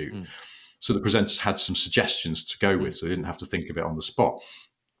on that shoot. So the presenters had some suggestions to go with, so they didn't have to think of it on the spot.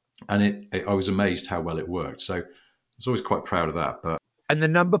 And I was amazed how well it worked. So I was always quite proud of that. And the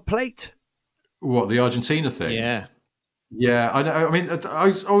number plate? What, the Argentina thing? Yeah. Yeah, I mean,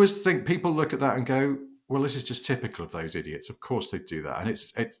 I always think people look at that and go, well, this is just typical of those idiots. Of course they do that.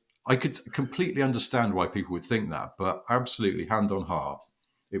 And I could completely understand why people would think that, but absolutely, hand on heart,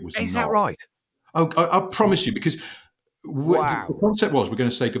 it was Is not. That right? Oh, I promise you, because the concept was we're going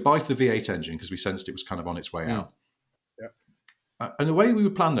to say goodbye to the V8 engine because we sensed it was kind of on its way out. And the way we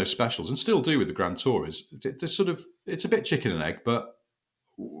would plan those specials, and still do with the Grand Tour, is it's a bit chicken and egg, but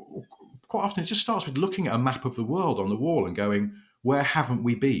quite often it just starts with looking at a map of the world on the wall and going, where haven't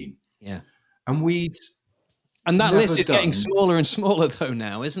we been? Yeah. And that list is getting smaller and smaller, though,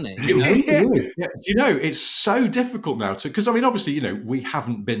 now, isn't it? It's so difficult now because I mean, obviously, we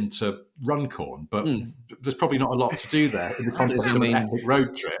haven't been to Runcorn, but there's probably not a lot to do there in the context of an epic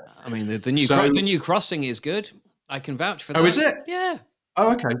road trip. I mean, the new crossing is good. I can vouch for that. Oh, is it? Yeah.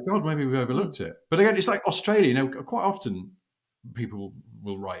 Oh, okay. God, maybe we overlooked it. But again, it's like Australia. Quite often people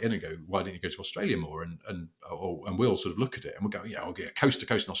will write in and go, "Why didn't you go to Australia more?" And we'll sort of look at it and we'll go, "Yeah, I'll get coast to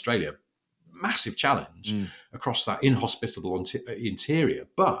coast in Australia." Massive challenge across that inhospitable interior,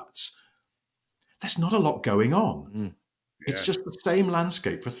 but there's not a lot going on. It's just the same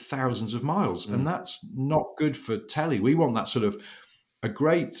landscape for thousands of miles, and that's not good for telly. We want that sort of a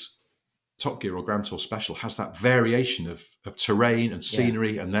great Top Gear or Grand Tour special has that variation of terrain and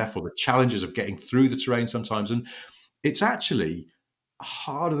scenery, and therefore the challenges of getting through the terrain sometimes. And it's actually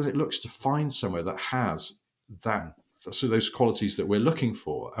harder than it looks to find somewhere that has that. So those qualities that we're looking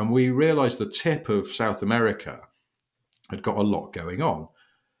for. And we realized the tip of South America had got a lot going on.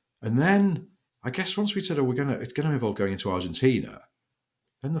 And then I guess once we said, it's going to involve going into Argentina,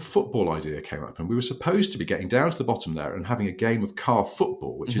 then the football idea came up. And we were supposed to be getting down to the bottom there and having a game of car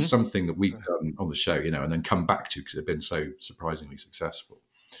football, which is something that we've done on the show, and then come back to because it had been so surprisingly successful.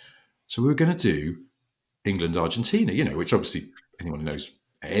 So we were going to do England-Argentina, which obviously anyone who knows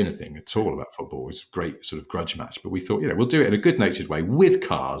anything at all about football is a great sort of grudge match, but we thought we'll do it in a good-natured way with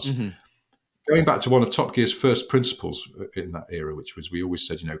cars, going back to one of Top Gear's first principles in that era, which was we always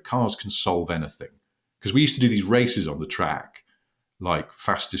said cars can solve anything, because we used to do these races on the track like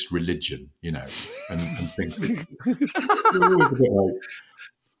fastest religion, and things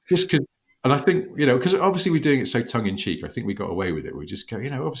just because. And I think, because obviously we're doing it so tongue-in-cheek, I think we got away with it. We just go,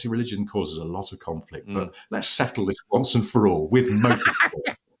 obviously religion causes a lot of conflict, but let's settle this once and for all with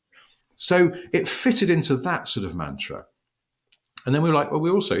motorsport. So it fitted into that sort of mantra. And then we were like, well,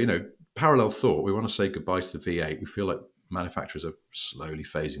 we also, parallel thought, we want to say goodbye to the V8. We feel like manufacturers are slowly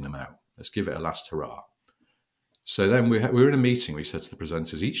phasing them out. Let's give it a last hurrah. So then we were in a meeting. We said to the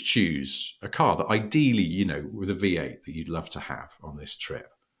presenters, each choose a car that ideally, with a V8 that you'd love to have on this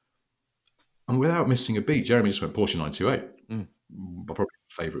trip. And without missing a beat, Jeremy just went Porsche 928, probably my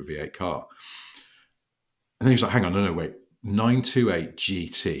favourite V8 car. And then he was like, hang on, no, wait. 928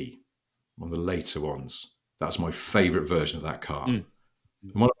 GT, one of the later ones. That's my favourite version of that car. And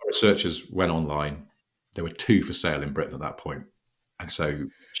one of our researchers went online. There were 2 for sale in Britain at that point. And so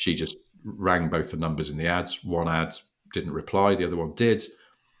she just rang both the numbers in the ads. One ad didn't reply, the other one did.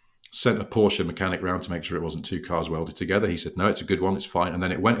 Sent a Porsche mechanic round to make sure it wasn't 2 cars welded together. He said, no, it's a good one, it's fine. And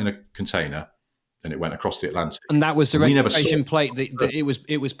then it went in a container and it went across the Atlantic. And that was the registration plate that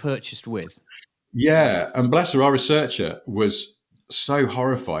it was purchased with. Yeah, and bless her, our researcher was so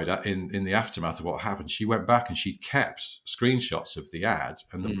horrified in the aftermath of what happened. She went back and she'd kept screenshots of the ad,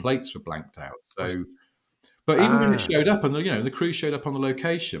 and the plates were blanked out. So, but even when it showed up, and the crew showed up on the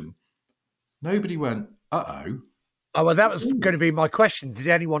location, nobody went, uh-oh. Oh, well, that was going to be my question. Did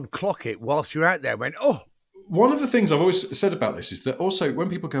anyone clock it whilst you're out there? Went, oh, one of the things I've always said about this is that also when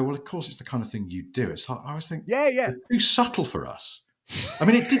people go, well, of course it's the kind of thing you do. It's like, I always think, it's too subtle for us. I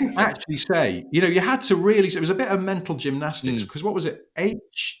mean, it didn't actually say, you had to really, it was a bit of mental gymnastics because what was it?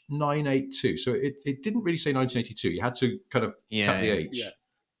 H982. So it didn't really say 1982. You had to kind of cut the H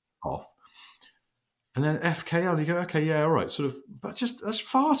off. And then FKL, and you go, okay, yeah, all right, sort of, but just that's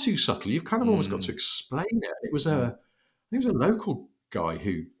far too subtle. You've kind of almost got to explain it. It was a local guy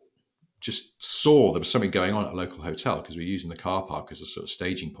who just saw there was something going on at a local hotel because we were using the car park as a sort of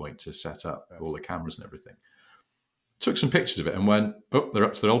staging point to set up all the cameras and everything. Took some pictures of it and went, oh, they're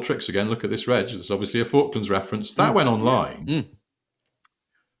up to their old tricks again. Look at this reg. There's obviously a Falklands reference. That went online.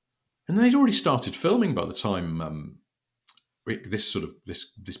 And they'd already started filming by the time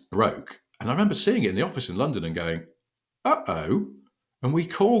this broke. And I remember seeing it in the office in London and going, uh-oh. And we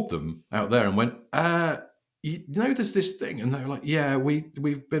called them out there and went, there's this thing. And they were like, yeah,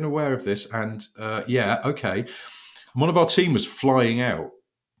 we've been aware of this. And yeah, okay. And one of our team was flying out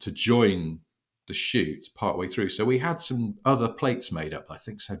to join the shoot partway through. So we had some other plates made up, I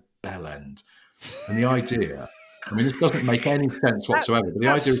think said Bell End. And the idea, I mean, this doesn't make any sense whatsoever, but the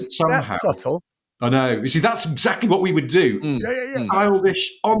idea is somehow... That's subtle. I know. You see, that's exactly what we would do.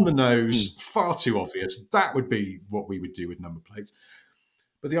 Childish, on the nose, far too obvious. That would be what we would do with number plates.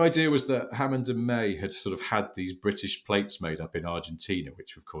 But the idea was that Hammond and May had sort of had these British plates made up in Argentina,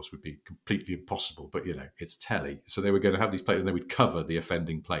 which of course would be completely impossible, but it's telly. So they were going to have these plates and they would cover the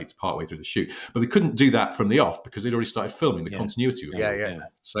offending plates partway through the shoot. But they couldn't do that from the off because they'd already started filming the continuity.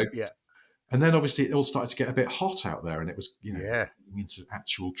 So, and then obviously it all started to get a bit hot out there and it was, into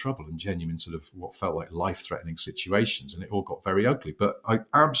actual trouble and genuine sort of what felt like life-threatening situations. And it all got very ugly. But I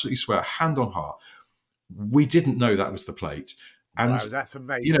absolutely swear, hand on heart, we didn't know that was the plate. And, wow, that's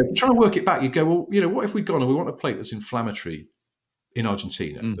amazing. Trying to work it back, you go, well, what if we'd gone and we want a plate that's inflammatory in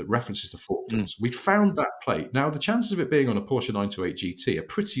Argentina that references the Falklands? We'd found that plate. Now, the chances of it being on a Porsche 928 GT are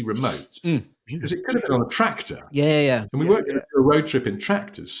pretty remote because it could have been on a tractor. Yeah. And we weren't going to do a road trip in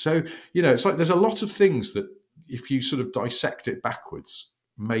tractors. So, it's like there's a lot of things that if you sort of dissect it backwards,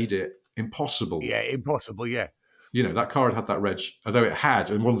 made it impossible. Yeah, impossible, yeah. That car had that reg, although it had,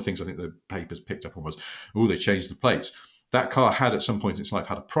 and one of the things I think the papers picked up on was, they changed the plates. That car had at some point in its life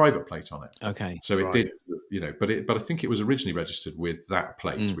had a private plate on it. Okay. So it did, but I think it was originally registered with that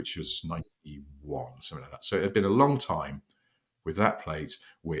plate, which was 91, something like that. So it had been a long time with that plate,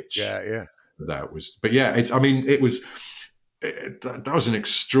 which that was, but yeah, that was an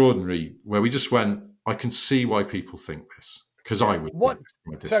extraordinary where we just went, I can see why people think this. Because I would.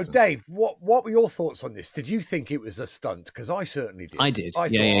 So, Dave, what were your thoughts on this? Did you think it was a stunt? Because I certainly did. I did. I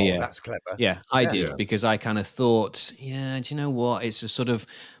thought, that's clever. Yeah, I did because I kind of thought, do you know what? It's a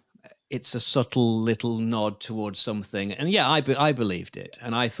subtle little nod towards something, and I believed it,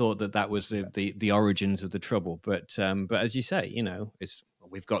 and I thought that was the origins of the trouble. But as you say,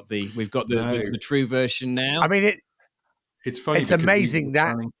 we've got the true version now. I mean It's funny. It's amazing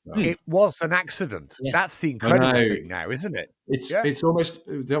that it was an accident. Yeah. That's the incredible thing now, isn't it? It's almost,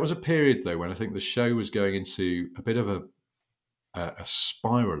 that was a period though when I think the show was going into a bit of a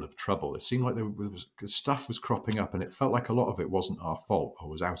spiral of trouble. It seemed like stuff was cropping up, and it felt like a lot of it wasn't our fault or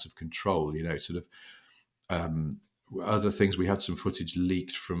was out of control. Other things. We had some footage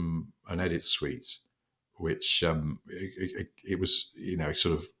leaked from an edit suite, which it was,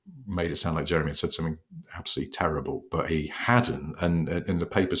 sort of made it sound like Jeremy had said something absolutely terrible, but he hadn't. And the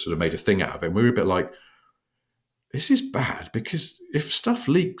paper sort of made a thing out of it. And we were a bit like, this is bad, because if stuff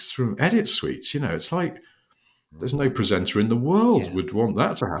leaks from edit suites, it's like there's no presenter in the world would want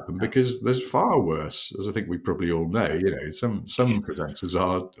that to happen, because there's far worse, as I think we probably all know. Some presenters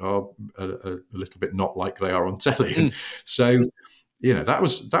are a little bit not like they are on telly. And so, that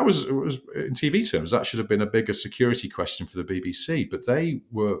was in TV terms, that should have been a bigger security question for the BBC, but they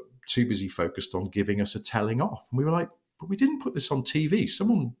were too busy focused on giving us a telling off. And we were like, but we didn't put this on TV.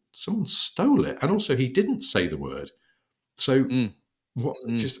 Someone stole it. And also he didn't say the word. So it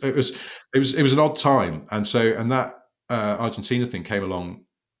was an odd time. And that Argentina thing came along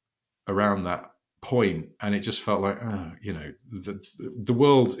around that point, and it just felt like, the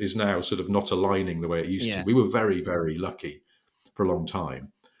world is now sort of not aligning the way it used to. We were very, very lucky for a long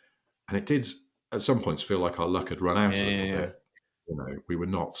time, and it did at some points feel like our luck had run out a little bit. We were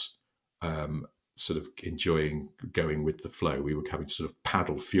not sort of enjoying going with the flow. We were having to sort of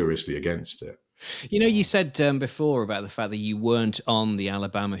paddle furiously against it. You said before about the fact that you weren't on the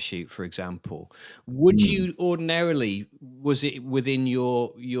Alabama shoot, for example. Would you ordinarily, was it within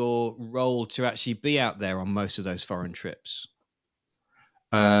your role to actually be out there on most of those foreign trips?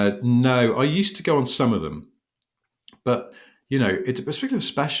 No, I used to go on some of them, but you know, particularly the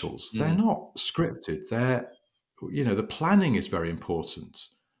specials, they're not scripted. They're, you know, the planning is very important,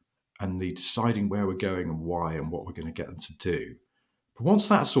 and the deciding where we're going and why and what we're going to get them to do. But once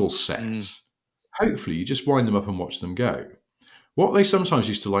that's all set, hopefully you just wind them up and watch them go. What they sometimes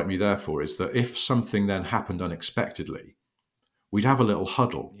used to like me there for is that if something then happened unexpectedly, we'd have a little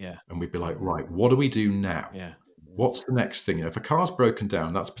huddle, and we'd be like, right, what do we do now? What's the next thing? You know, if a car's broken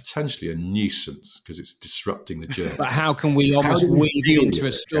down, that's potentially a nuisance because it's disrupting the journey. But how can we almost weave it into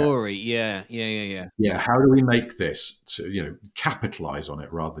a story? Yeah. How do we make this to, you know, capitalize on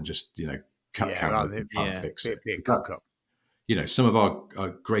it rather than just, you know, cut and fix it? You know, some of our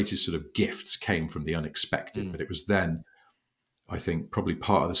greatest sort of gifts came from the unexpected, but it was then, I think, probably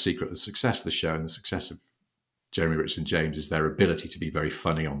part of the secret of the success of the show and the success of Jeremy, Richard and James is their ability to be very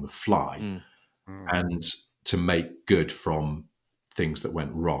funny on the fly and to make good from things that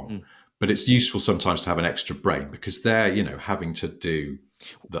went wrong. But it's useful sometimes to have an extra brain because they're, you know, having to do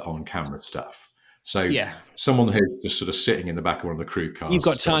the on-camera stuff. So someone who's just sort of sitting in the back of one of the crew cars. You've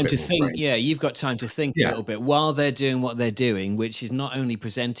got time to think. Yeah, you've got time to think a little bit while they're doing what they're doing, which is not only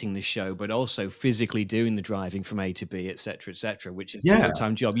presenting the show, but also physically doing the driving from A to B, et cetera, which is a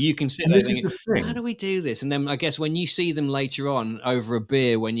full-time job. You can sit there thinking, how do we do this? And then I guess when you see them later on over a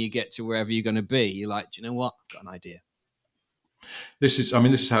beer, when you get to wherever you're going to be, you're like, do you know what? I've got an idea. This is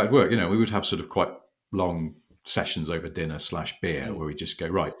how it worked. You know, we would have sort of quite long sessions over dinner / beer where we just go,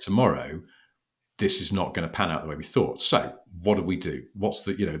 right, tomorrow, this is not going to pan out the way we thought. So what do we do? What's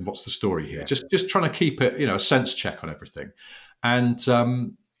the story here? Just trying to keep it, you know, a sense check on everything. And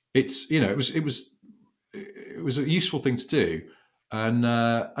it's, you know, it was a useful thing to do.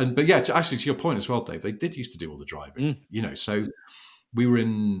 But yeah, actually to your point as well, Dave, they did used to do all the driving, you know, so we were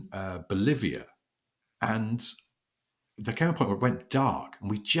in Bolivia and there came a point where it went dark and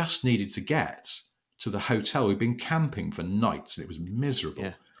we just needed to get to the hotel. We'd been camping for nights and it was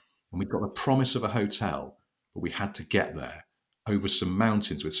miserable. And we'd got the promise of a hotel, but we had to get there over some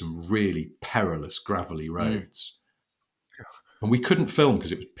mountains with some really perilous gravelly roads. And we couldn't film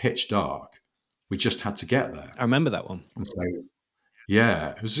because it was pitch dark. We just had to get there. I remember that one. And so, yeah,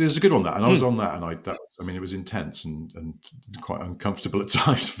 it was a good one, that. And I was on that, and I mean, it was intense and quite uncomfortable at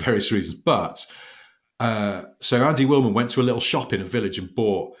times for various reasons. But so Andy Willman went to a little shop in a village and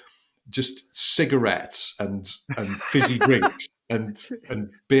bought just cigarettes and fizzy drinks. And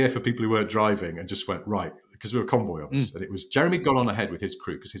beer for people who weren't driving, and just went, right, because we were a convoy of us. And it was Jeremy got on ahead with his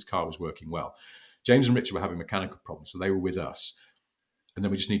crew because his car was working well. James and Richard were having mechanical problems, so they were with us. And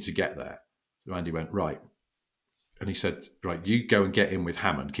then we just need to get there. So Andy went, right. And he said, right, you go and get in with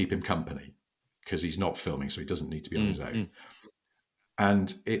Hammond, keep him company, because he's not filming, so he doesn't need to be on his own.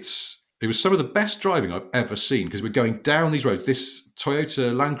 And it was some of the best driving I've ever seen, because we're going down these roads. This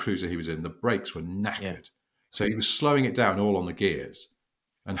Toyota Land Cruiser he was in, the brakes were knackered. So he was slowing it down all on the gears.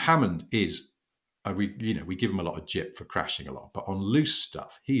 And Hammond is, we give him a lot of jip for crashing a lot, but on loose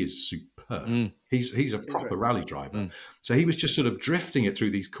stuff, he is superb. He's a proper rally driver. So he was just sort of drifting it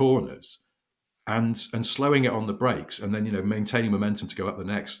through these corners and slowing it on the brakes, and then, you know, maintaining momentum to go up the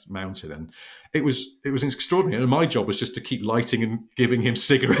next mountain. And it was extraordinary. And my job was just to keep lighting and giving him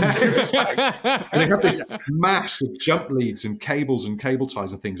cigarettes. And they had this mass of jump leads and cables and cable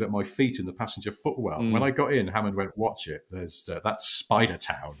ties and things at my feet in the passenger footwell. When I got in, Hammond went, watch it. There's that's Spider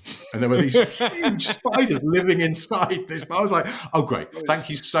Town. And there were these huge spiders living inside this. But I was like, oh, great. Thank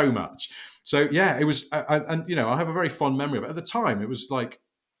you so much. So, yeah, it was, and, you know, I have a very fond memory of it. At the time, it was like,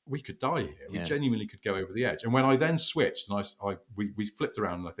 we could die here. We genuinely could go over the edge. And when I then switched and we flipped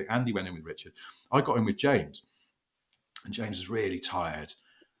around, and I think Andy went in with Richard, I got in with James, and James was really tired.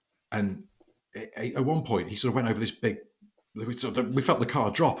 And at one point he sort of went over this big, we felt the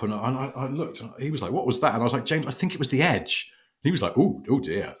car drop, and I looked, and he was like, what was that? And I was like, James, I think it was the edge. And he was like, oh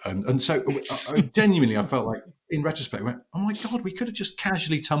dear. And so genuinely I felt like, in retrospect, I went, oh my God, we could have just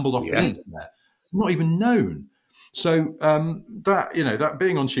casually tumbled off the end there, not even known. So that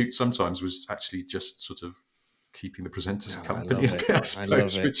being on shoot sometimes was actually just sort of keeping the presenters company, I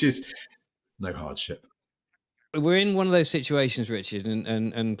suppose, which is no hardship. We're in one of those situations, Richard,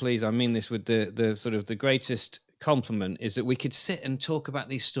 and please, I mean this with the sort of the greatest compliment, is that we could sit and talk about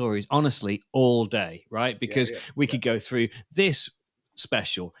these stories honestly all day, right? Because we could go through this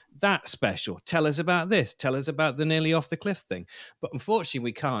special, that special, tell us about this, tell us about the nearly off the cliff thing. But unfortunately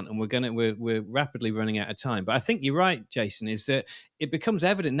we can't, and we're rapidly running out of time. But I think you're right, Jason, is that it becomes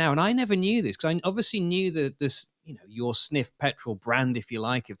evident now, and I never knew this, because I obviously knew that this, you know, your Sniff petrol brand, if you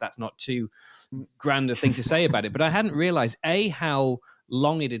like, if that's not too grand a thing to say about it, but I hadn't realized A, how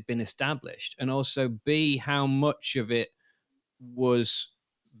long it had been established, and also B, how much of it was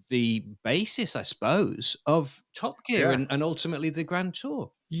the basis, I suppose, of Top Gear and ultimately the Grand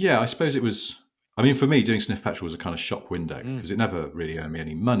Tour. Yeah, I suppose it was. I mean, for me, doing Sniff Petrol was a kind of shop window because it never really earned me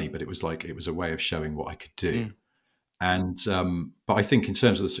any money, but it was a way of showing what I could do. And but I think in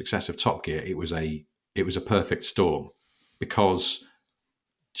terms of the success of Top Gear, it was a perfect storm because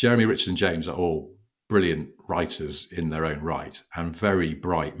Jeremy, Richard, and James are all brilliant writers in their own right and very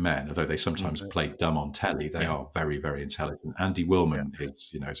bright men. Although they sometimes play dumb on telly, they are very, very intelligent. Andy Willman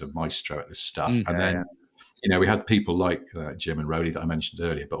is a maestro at this stuff, and then. We had people like Jim and Rowley that I mentioned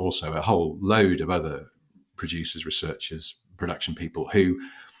earlier, but also a whole load of other producers, researchers, production people who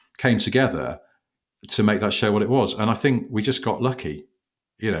came together to make that show what it was. And I think we just got lucky.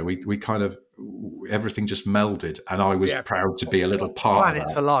 We kind of, everything just melded, and I was proud to be a little part of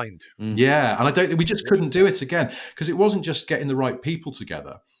that. Planets aligned. Yeah, and I don't think we just couldn't do it again because it wasn't just getting the right people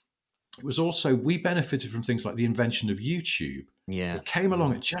together. It was also, we benefited from things like the invention of YouTube. Yeah. It came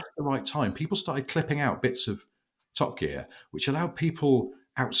along at just the right time. People started clipping out bits of Top Gear, which allowed people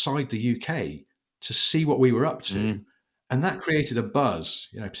outside the UK to see what we were up to. And that created a buzz,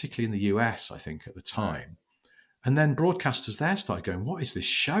 particularly in the US, I think, at the time. And then broadcasters there started going, what is this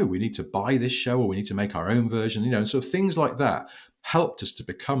show? We need to buy this show, or we need to make our own version, and sort of things like that helped us to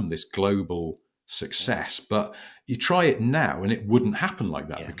become this global success. But you try it now and it wouldn't happen like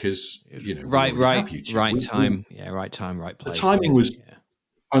that because right time, right place. The timing was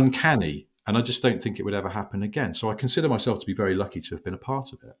uncanny, and I just don't think it would ever happen again. So I consider myself to be very lucky to have been a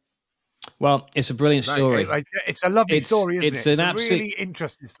part of it. Well, it's a brilliant story. It's a lovely story, isn't it? It's a really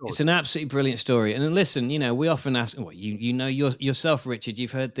interesting story. It's an absolutely brilliant story. And listen, we often ask, yourself, Richard,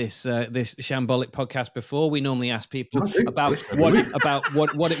 you've heard this shambolic podcast before. We normally ask people about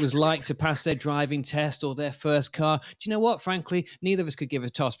what it was like to pass their driving test or their first car. Do you know what? Frankly, neither of us could give a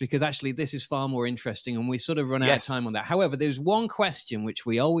toss because actually this is far more interesting, and we sort of run out of time on that. However, there's one question which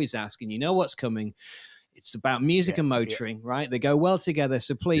we always ask, and you know what's coming. It's about music and motoring, right? They go well together.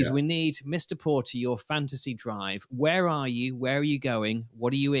 So please, we need Mr. Porter, your fantasy drive. Where are you? Where are you going?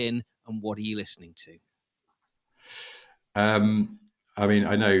 What are you in? And what are you listening to? I mean,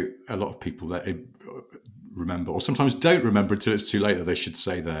 I know a lot of people that remember, or sometimes don't remember until it's too late, that they should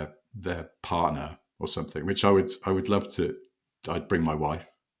say their partner or something, which I would love to. I'd bring my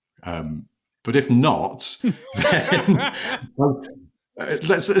wife. But if not, then...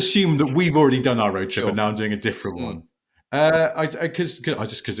 let's assume that we've already done our road trip and now I'm doing a different one. Because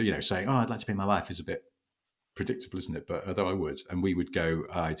saying, I'd like to be my wife is a bit predictable, isn't it? But although I would, and we would go,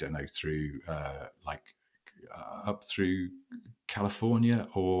 I don't know, through up through California,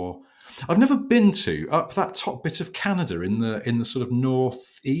 or I've never been to up that top bit of Canada in the sort of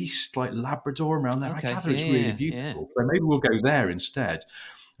northeast, like Labrador around there. I gather it's really beautiful. So maybe we'll go there instead.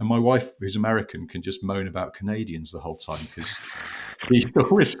 And my wife, who's American, can just moan about Canadians the whole time because she's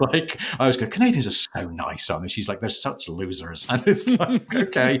always like, I always go, Canadians are so nice, aren't they? She's like, they're such losers. And it's like,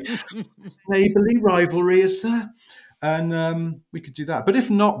 okay, neighbourly rivalry is there? And we could do that. But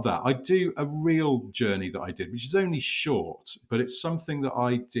if not that, I do a real journey that I did, which is only short, but it's something that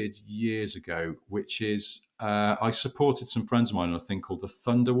I did years ago, which is I supported some friends of mine on a thing called the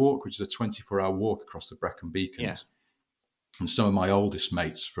Thunder Walk, which is a 24-hour walk across the Brecon Beacons. Yeah. And some of my oldest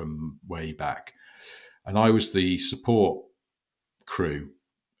mates from way back. And I was the support crew.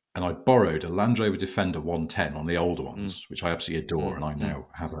 And I borrowed a Land Rover Defender 110 on the older ones, which I absolutely adore. And I now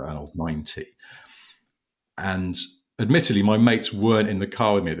have an old 90. And admittedly, my mates weren't in the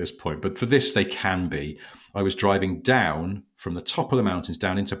car with me at this point. But for this, they can be. I was driving down from the top of the mountains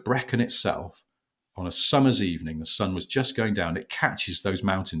down into Brecon itself. On a summer's evening, the sun was just going down. It catches those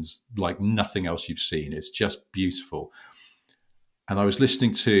mountains like nothing else you've seen. It's just beautiful. And I was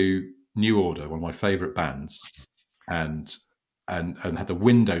listening to New Order, one of my favourite bands, and had the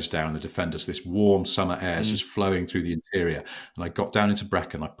windows down, the Defender, so this warm summer air is just flowing through the interior. And I got down into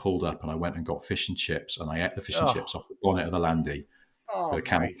Brecon, I pulled up, and I went and got fish and chips, and I ate the fish and chips off the bonnet of the Landy with a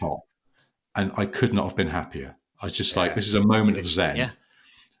can of pop. And I could not have been happier. I was just like, this is a moment of zen. Yeah.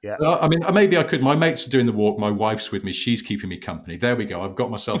 Yeah. I mean, maybe I could. My mates are doing the walk. My wife's with me. She's keeping me company. There we go. I've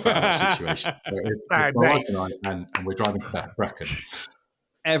got myself out of that situation. My wife and we're driving to Brecon.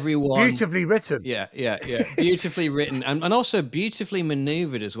 Everyone beautifully written. Yeah. Beautifully written and also beautifully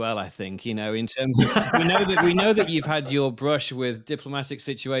maneuvered as well, I think, in terms of we know that you've had your brush with diplomatic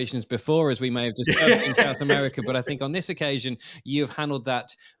situations before, as we may have discussed in South America, but I think on this occasion you've handled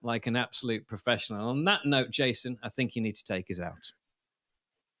that like an absolute professional. On that note, Jason, I think you need to take us out.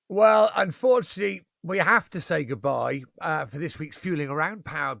 Well, unfortunately, we have to say goodbye for this week's Fueling Around,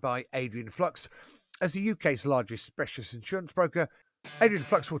 powered by Adrian Flux. As the UK's largest specialist insurance broker, Adrian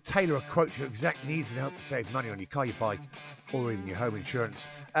Flux will tailor a quote to your exact needs and help you save money on your car, your bike, or even your home insurance.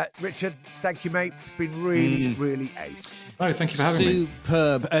 Richard, thank you, mate. It's been really, really ace. Oh, thank you for having me.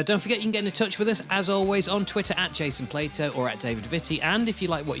 Superb. Don't forget, you can get in touch with us, as always, on Twitter at Jason Plato or at David Vitti. And if you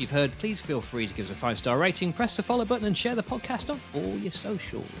like what you've heard, please feel free to give us a 5-star rating, press the follow button, and share the podcast on all your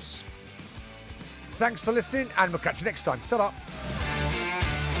socials. Thanks for listening, and we'll catch you next time. Ta-da.